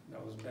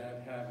those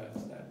bad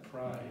habits, that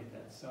pride,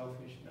 that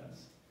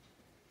selfishness.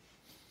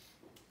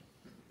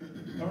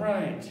 All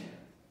right.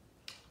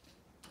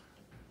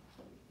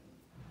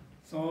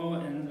 So,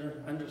 in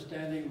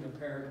understanding the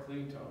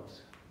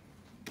Parakletos,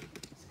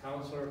 it's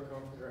counselor,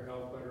 comforter,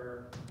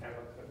 helper,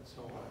 advocate, and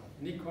so on.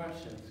 Any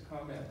questions,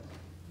 comments?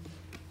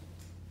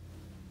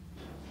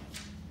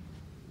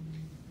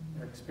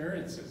 Or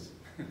experiences?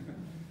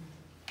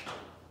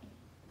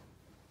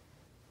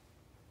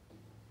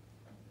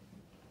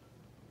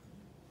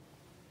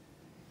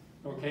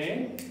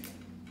 Okay.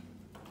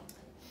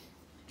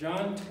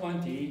 John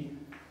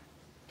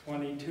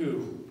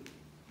 20:22.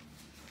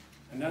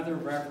 Another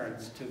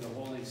reference to the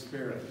Holy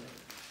Spirit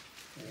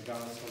in the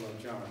Gospel of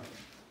John.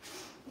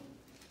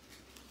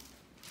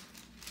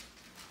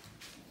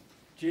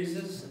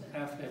 Jesus,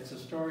 it's a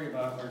story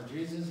about where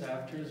Jesus,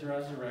 after his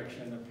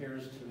resurrection,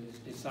 appears to his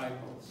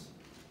disciples.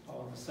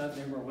 All of a sudden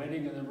they were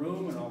waiting in the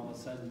room, and all of a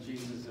sudden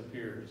Jesus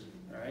appears,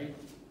 right?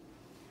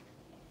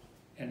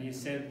 And he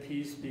said,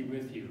 peace be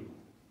with you.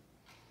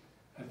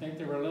 I think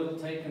they were a little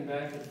taken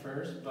back at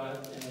first,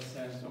 but in a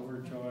sense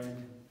overjoyed,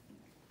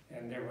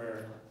 and they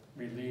were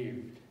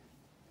relieved.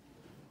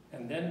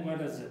 And then what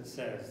does it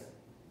say?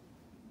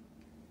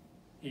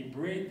 He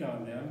breathed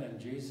on them, and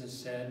Jesus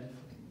said,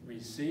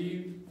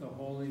 receive the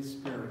Holy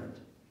Spirit.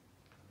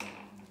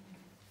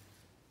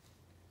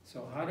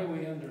 So how do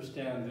we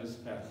understand this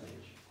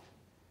passage?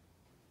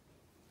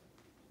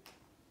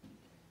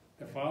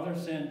 The Father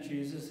sent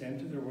Jesus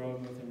into the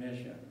world with a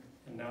mission,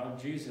 and now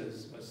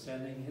Jesus was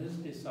sending his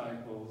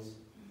disciples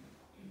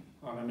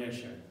on a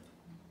mission.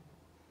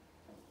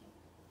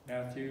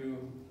 Matthew,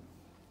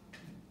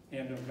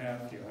 end of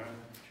Matthew,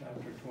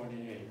 chapter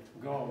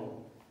 28.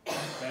 Go,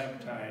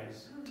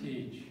 baptize,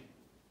 teach.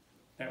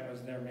 That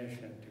was their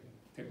mission,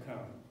 to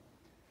come.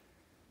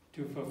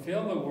 To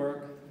fulfill the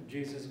work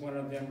Jesus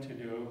wanted them to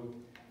do,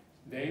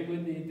 they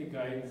would need the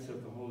guidance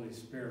of the Holy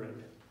Spirit.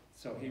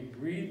 So he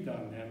breathed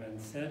on them and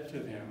said to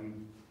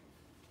them,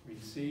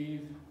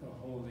 receive the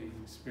Holy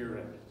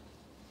Spirit.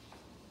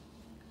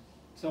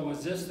 So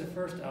was this the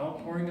first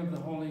outpouring of the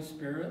Holy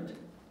Spirit?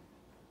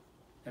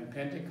 And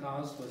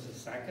Pentecost was the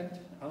second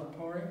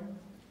outpouring?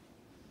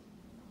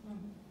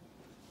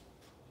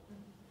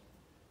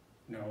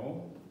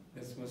 No,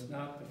 this was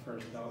not the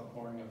first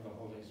outpouring of the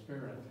Holy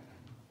Spirit.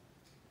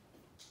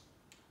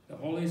 The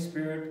Holy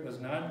Spirit was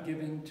not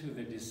given to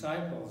the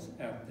disciples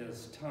at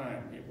this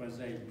time. It was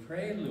a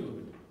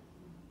prelude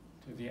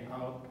to the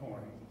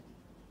outpouring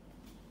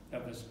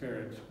of the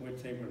Spirit,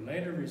 which they would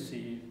later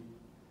receive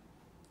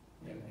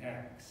in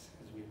Acts,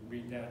 as we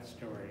read that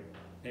story.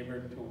 They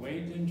were to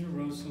wait in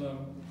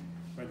Jerusalem,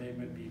 where they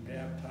would be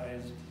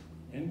baptized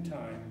in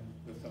time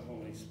with the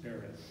Holy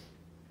Spirit.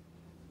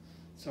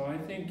 So I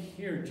think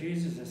here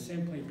Jesus is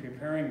simply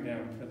preparing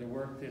them for the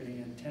work that he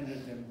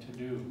intended them to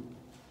do.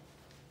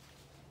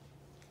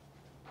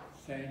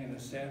 Saying in a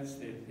sense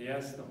that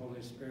yes, the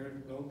Holy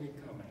Spirit will be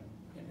coming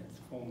in its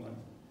fulfillment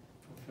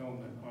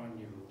on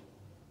you.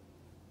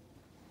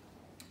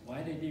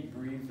 Why did he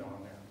breathe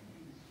on them?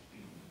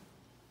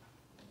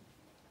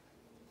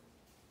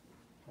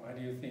 Why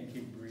do you think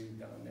he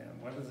breathed on them?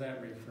 What does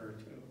that refer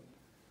to?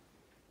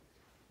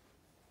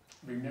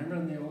 Remember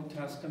in the Old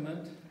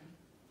Testament,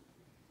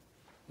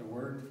 the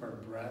word for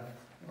breath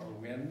or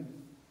wind?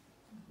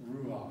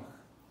 Ruach.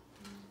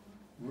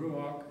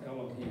 Ruach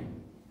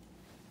Elohim.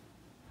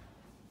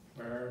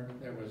 Where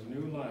there was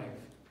new life,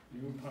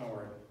 new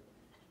power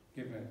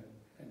given,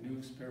 a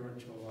new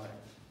spiritual life.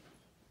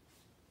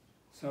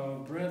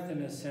 So breath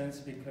in a sense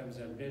becomes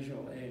a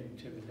visual aid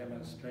to the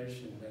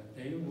demonstration that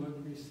they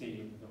would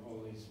receive the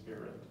Holy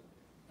Spirit,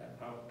 that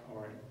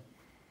outpouring.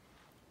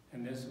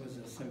 And this was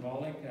a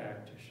symbolic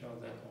act to show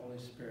that the Holy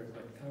Spirit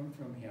would come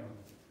from him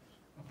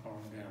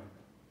upon them.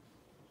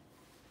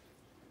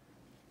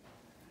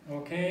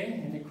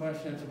 Okay, any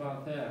questions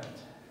about that?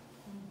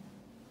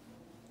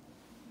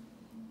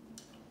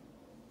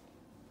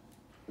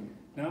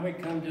 Now we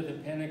come to the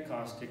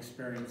Pentecost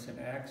experience in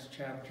Acts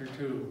chapter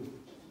 2,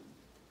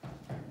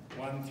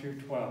 1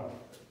 through 12.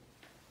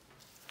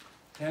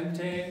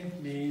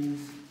 Pente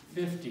means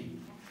 50.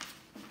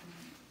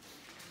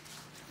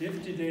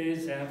 50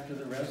 days after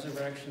the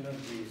resurrection of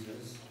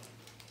Jesus,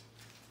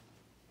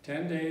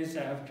 10 days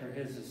after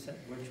his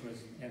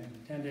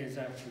 10 days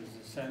after his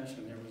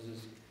ascension, there was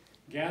this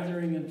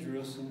gathering in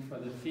Jerusalem for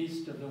the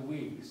Feast of the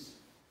Weeks,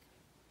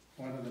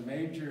 one of the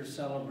major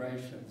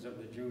celebrations of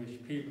the Jewish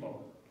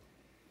people.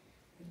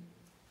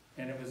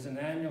 And it was an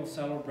annual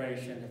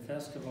celebration, a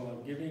festival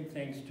of giving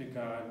thanks to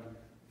God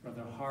for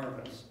the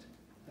harvest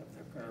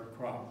of their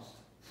crops.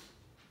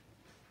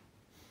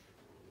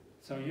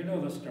 So you know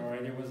the story.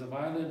 There was a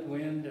violent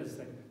wind as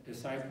the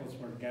disciples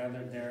were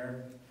gathered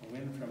there, a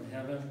wind from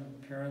heaven,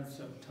 appearance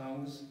of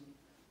tongues,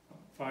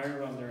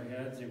 fire on their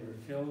heads. They were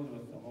filled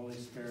with the Holy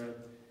Spirit,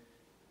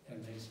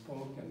 and they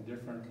spoke in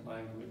different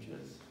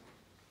languages.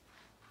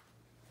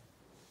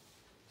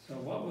 So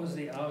what was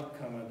the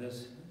outcome of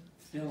this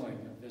filling,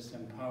 of this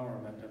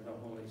empowerment of the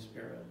Holy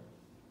Spirit?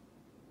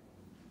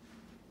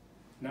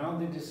 Now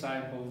the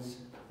disciples,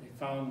 they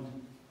found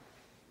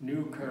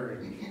new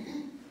courage,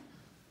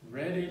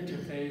 ready to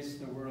face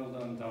the world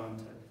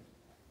undaunted.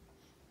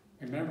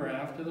 Remember,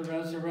 after the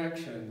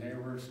resurrection, they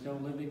were still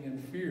living in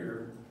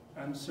fear,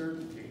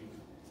 uncertainty,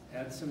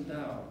 had some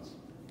doubts.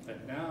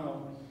 But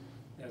now,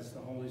 as the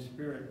Holy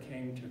Spirit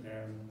came to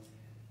them,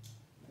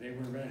 they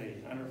were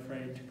ready,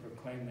 unafraid to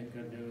proclaim the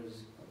good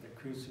news of the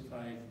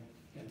crucified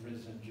and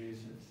risen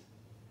Jesus.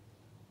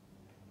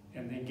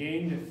 And they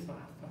gained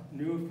a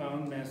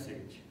newfound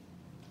message.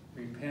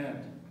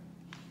 Repent,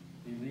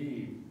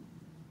 believe,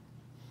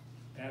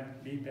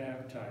 be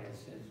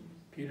baptized. And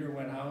Peter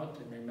went out,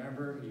 and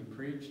remember, he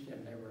preached,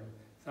 and there were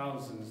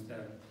thousands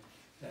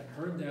that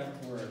heard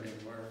that word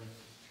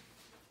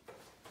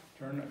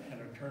and had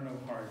a turn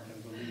of heart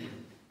and believed.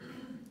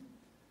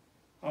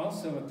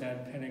 Also at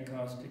that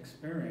Pentecost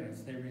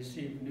experience, they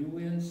received new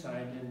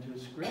insight into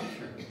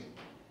Scripture,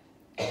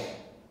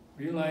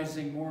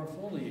 realizing more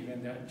fully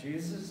even that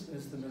Jesus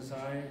is the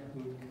Messiah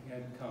who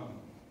had come,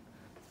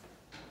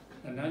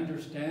 and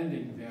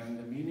understanding then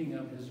the meaning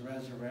of his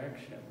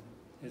resurrection,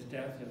 his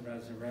death and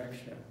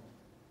resurrection.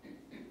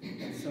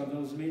 And so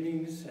those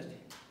meanings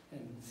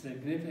and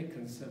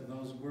significance of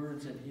those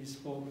words that he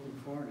spoke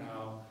before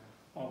now,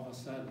 all of a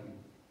sudden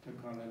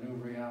took on a new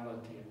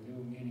reality, a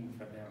new meaning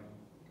for them.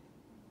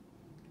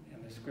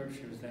 And the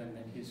scriptures then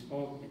that he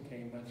spoke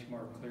became much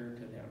more clear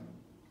to them.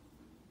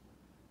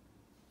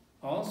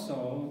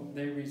 Also,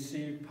 they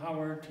received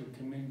power to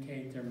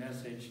communicate their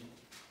message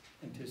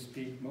and to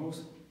speak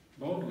most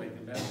boldly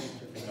the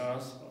message of the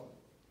gospel.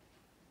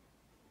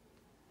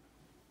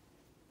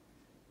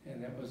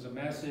 And it was a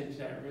message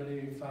that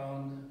really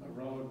found a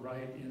road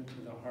right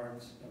into the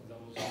hearts of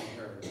those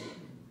who heard.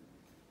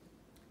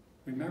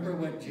 Remember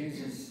what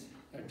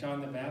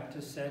John the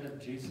Baptist said of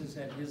Jesus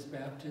at his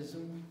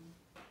baptism?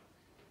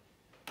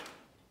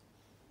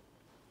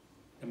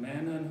 The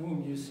man on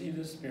whom you see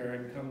the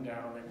Spirit come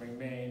down and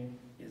remain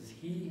is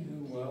he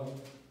who will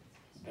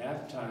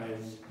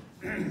baptize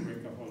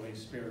with the Holy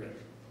Spirit.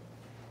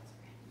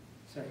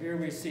 So here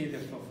we see the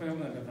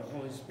fulfillment of the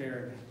Holy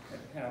Spirit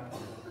that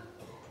happened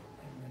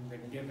and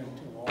been given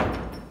to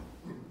all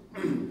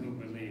who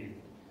believe.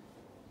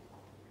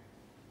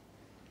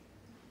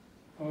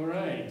 All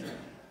right,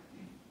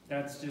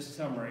 that's just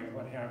summary of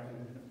what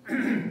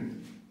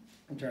happened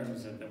in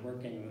terms of the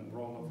working and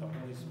role of the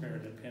Holy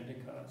Spirit at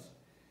Pentecost.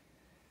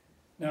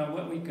 Now,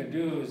 what we could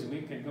do is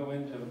we could go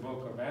into the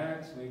book of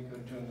Acts, we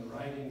could do the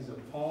writings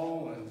of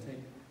Paul and take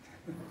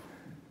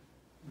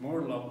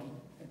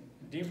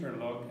deeper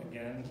look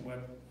again,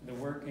 what the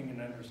working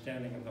and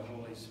understanding of the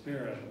Holy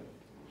Spirit.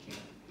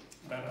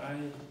 But I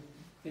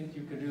think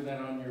you could do that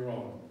on your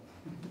own.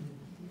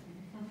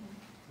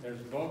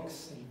 There's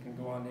books, and you can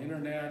go on the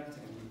internet,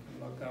 and you can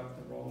look up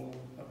the role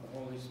of the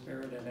Holy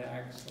Spirit in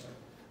Acts,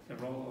 or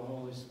the role of the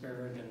Holy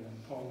Spirit in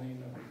the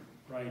Pauline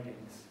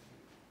writings.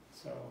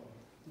 So,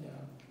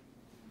 yeah.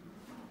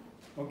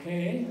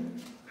 Okay.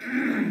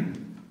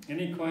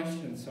 Any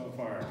questions so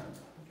far?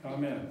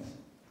 Comments?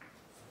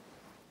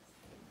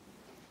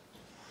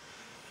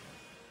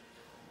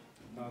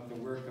 About the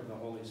work of the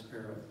Holy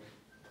Spirit.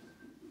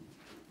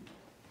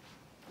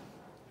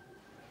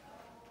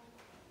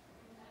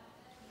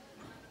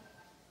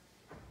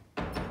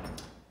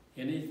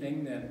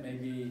 anything that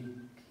maybe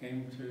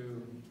came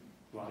to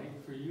light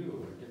for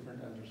you, a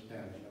different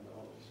understanding of the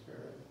Holy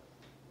Spirit?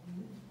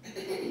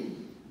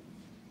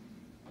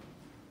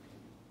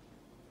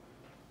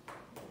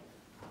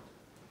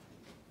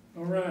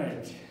 All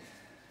right.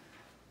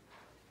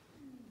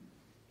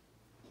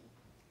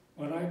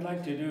 What I'd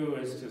like to do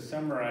is to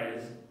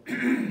summarize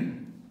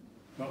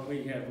what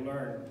we have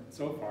learned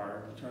so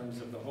far in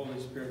terms of the Holy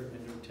Spirit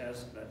in the New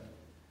Testament.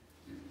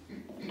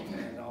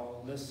 And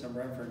I'll list some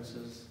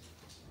references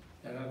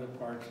and other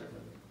parts of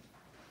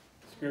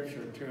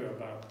Scripture too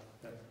about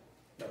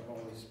the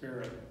Holy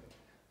Spirit.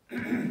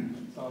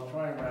 So I'll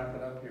try and wrap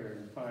it up here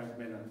in 5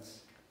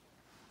 minutes.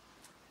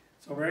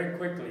 So very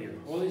quickly, the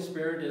Holy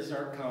Spirit is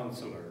our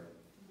counselor,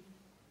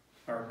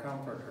 our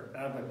comforter,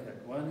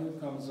 advocate, one who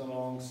comes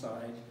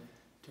alongside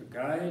to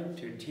guide,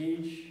 to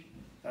teach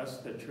us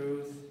the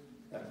truth,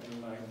 that we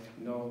might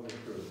know the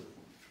truth.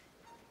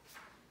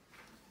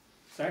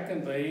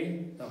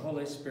 Secondly, the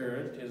Holy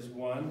Spirit is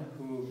one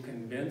who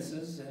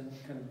convinces and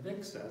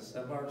convicts us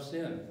of our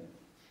sin.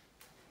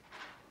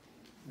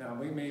 Now,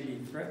 we may be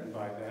threatened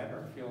by that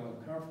or feel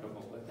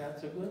uncomfortable, but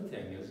that's a good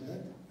thing, isn't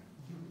it?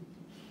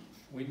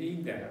 We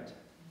need that.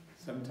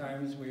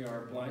 Sometimes we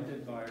are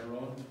blinded by our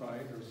own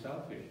pride or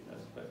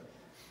selfishness, but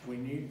we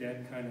need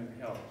that kind of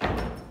help.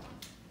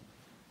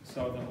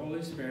 So the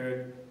Holy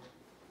Spirit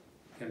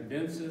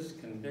convinces,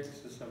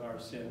 convicts us of our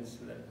sins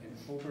so that we can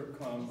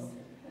overcome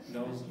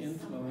those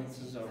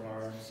influences of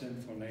our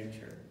sinful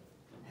nature.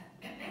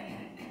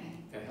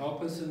 To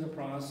help us in the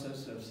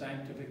process of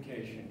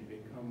sanctification, to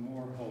become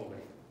more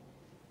holy.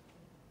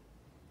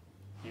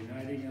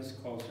 Uniting us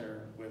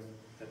closer with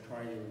the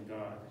triune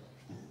God.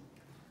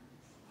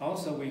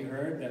 Also, we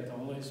heard that the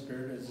Holy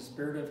Spirit is a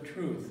spirit of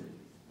truth,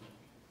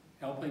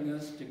 helping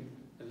us to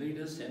lead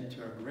us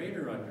into a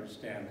greater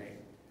understanding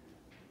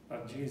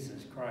of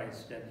Jesus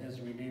Christ and his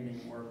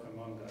redeeming work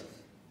among us.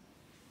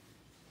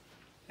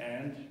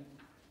 And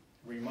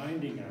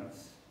reminding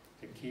us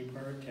to keep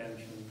our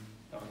attention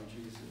on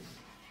Jesus.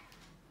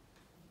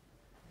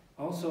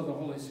 Also, the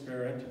Holy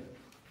Spirit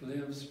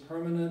lives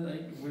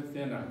permanently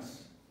within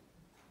us.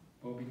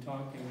 We'll be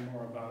talking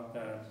more about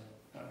that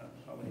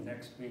probably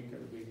next week or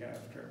the week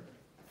after.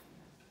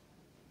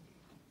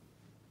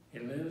 He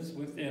lives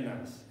within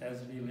us as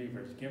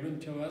believers, given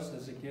to us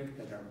as a gift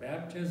at our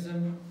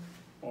baptism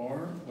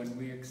or when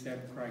we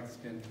accept Christ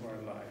into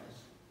our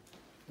lives.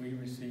 We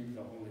receive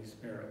the Holy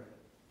Spirit.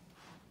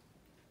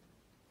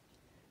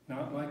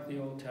 Not like the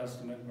Old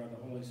Testament where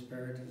the Holy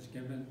Spirit is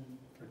given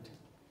for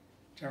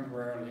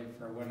temporarily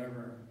for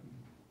whatever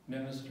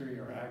ministry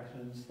or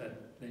actions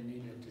that they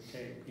needed to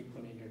take,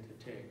 people needed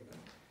to take, but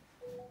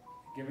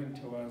given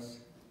to us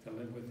to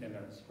live within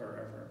us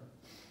forever.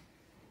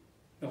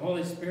 The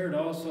Holy Spirit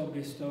also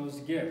bestows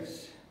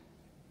gifts.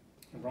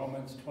 In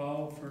Romans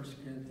 12, 1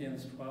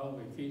 Corinthians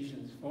 12,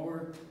 Ephesians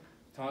 4,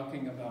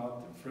 talking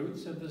about the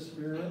fruits of the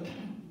Spirit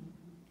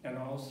and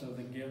also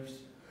the gifts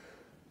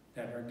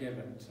that are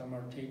given. Some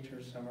are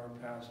teachers, some are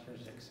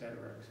pastors,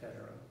 etc.,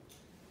 etc.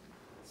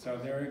 So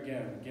there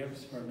again,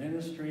 gifts for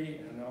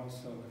ministry and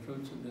also the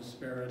fruits of the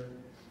Spirit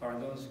are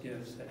those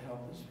gifts that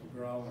help us to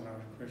grow in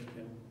our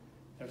Christian,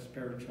 our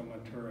spiritual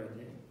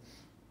maturity.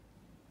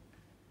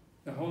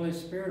 The Holy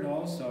Spirit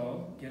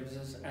also gives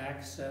us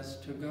access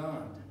to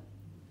God.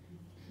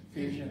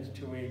 Ephesians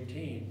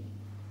 2:18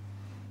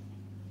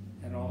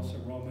 and also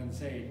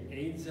Romans 8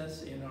 aids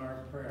us in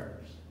our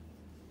prayers.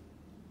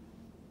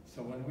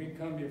 So when we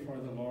come before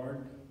the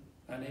Lord,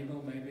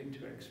 unable maybe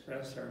to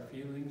express our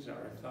feelings,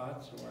 our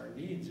thoughts, or our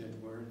needs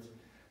in words,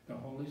 the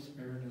Holy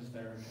Spirit is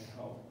there to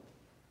help.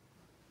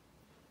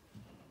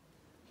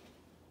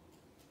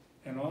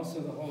 And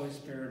also the Holy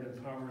Spirit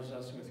empowers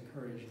us with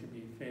courage to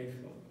be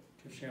faithful,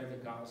 to share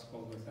the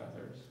gospel with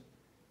others.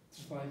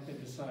 Just like the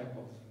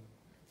disciples.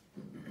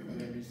 When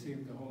they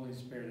received the Holy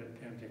Spirit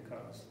at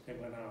Pentecost, they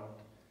went out.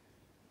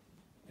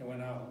 They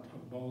went out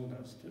with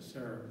boldness to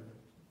serve,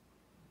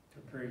 to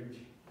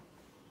preach.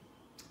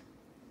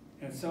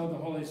 And so the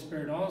Holy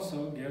Spirit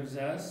also gives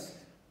us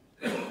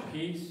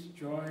peace,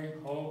 joy,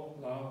 hope,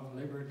 love,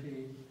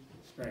 liberty,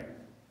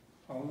 strength.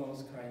 All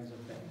those kinds of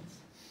things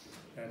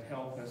that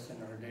help us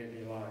in our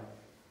daily life.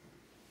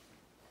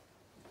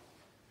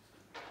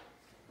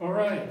 All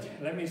right,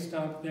 let me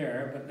stop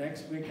there, but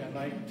next week I'd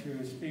like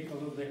to speak a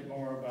little bit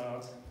more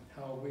about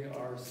how we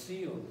are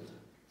sealed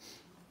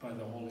by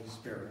the Holy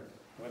Spirit.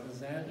 What does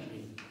that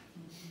mean?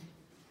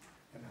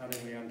 And how do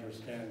we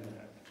understand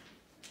that?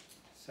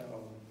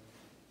 So,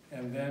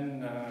 and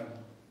then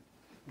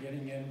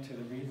getting into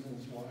the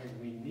reasons why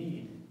we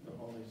need the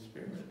Holy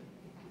Spirit.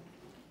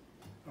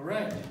 All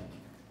right,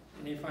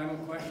 any final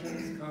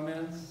questions,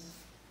 comments?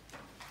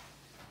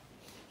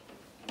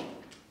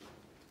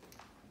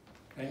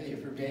 Thank you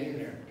for being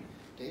here.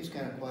 Dave's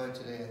kind of quiet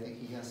today. I think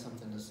he has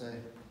something to say.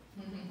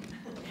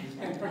 He's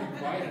been pretty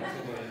quiet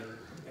today.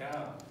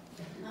 Yeah.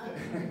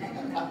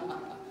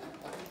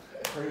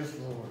 Praise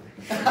the Lord.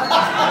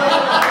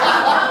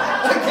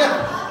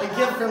 A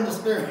gift from the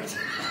Spirit.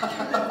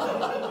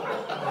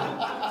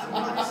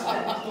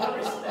 More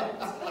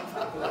respect.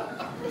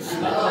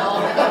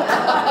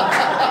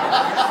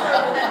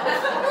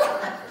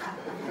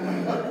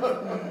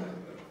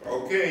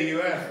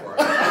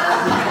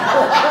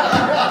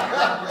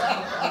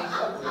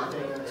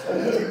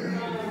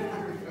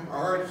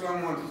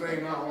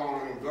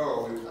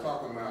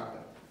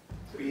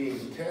 being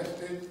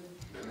tested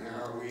and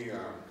how we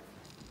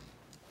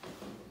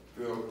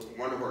feel,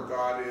 wonder where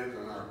God is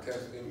in our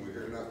testing, we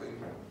hear nothing.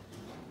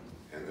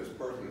 And this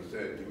person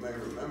said, you may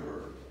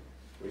remember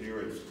when you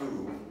were in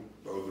school,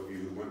 those of you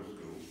who went to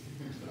school,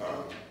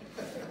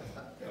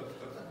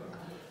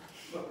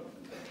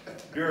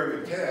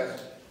 during the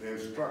test, the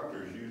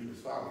instructors used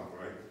the silent,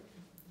 right?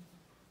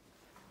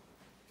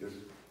 Just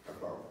a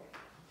thought.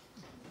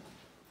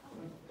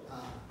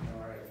 All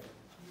right.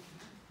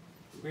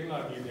 We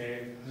love you,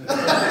 Dave.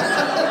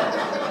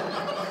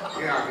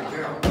 Yeah, I can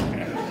tell.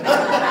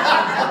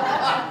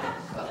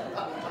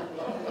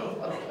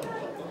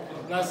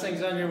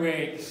 Blessings on your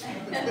week.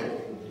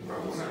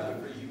 Well, we'll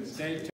have to- Stay tuned.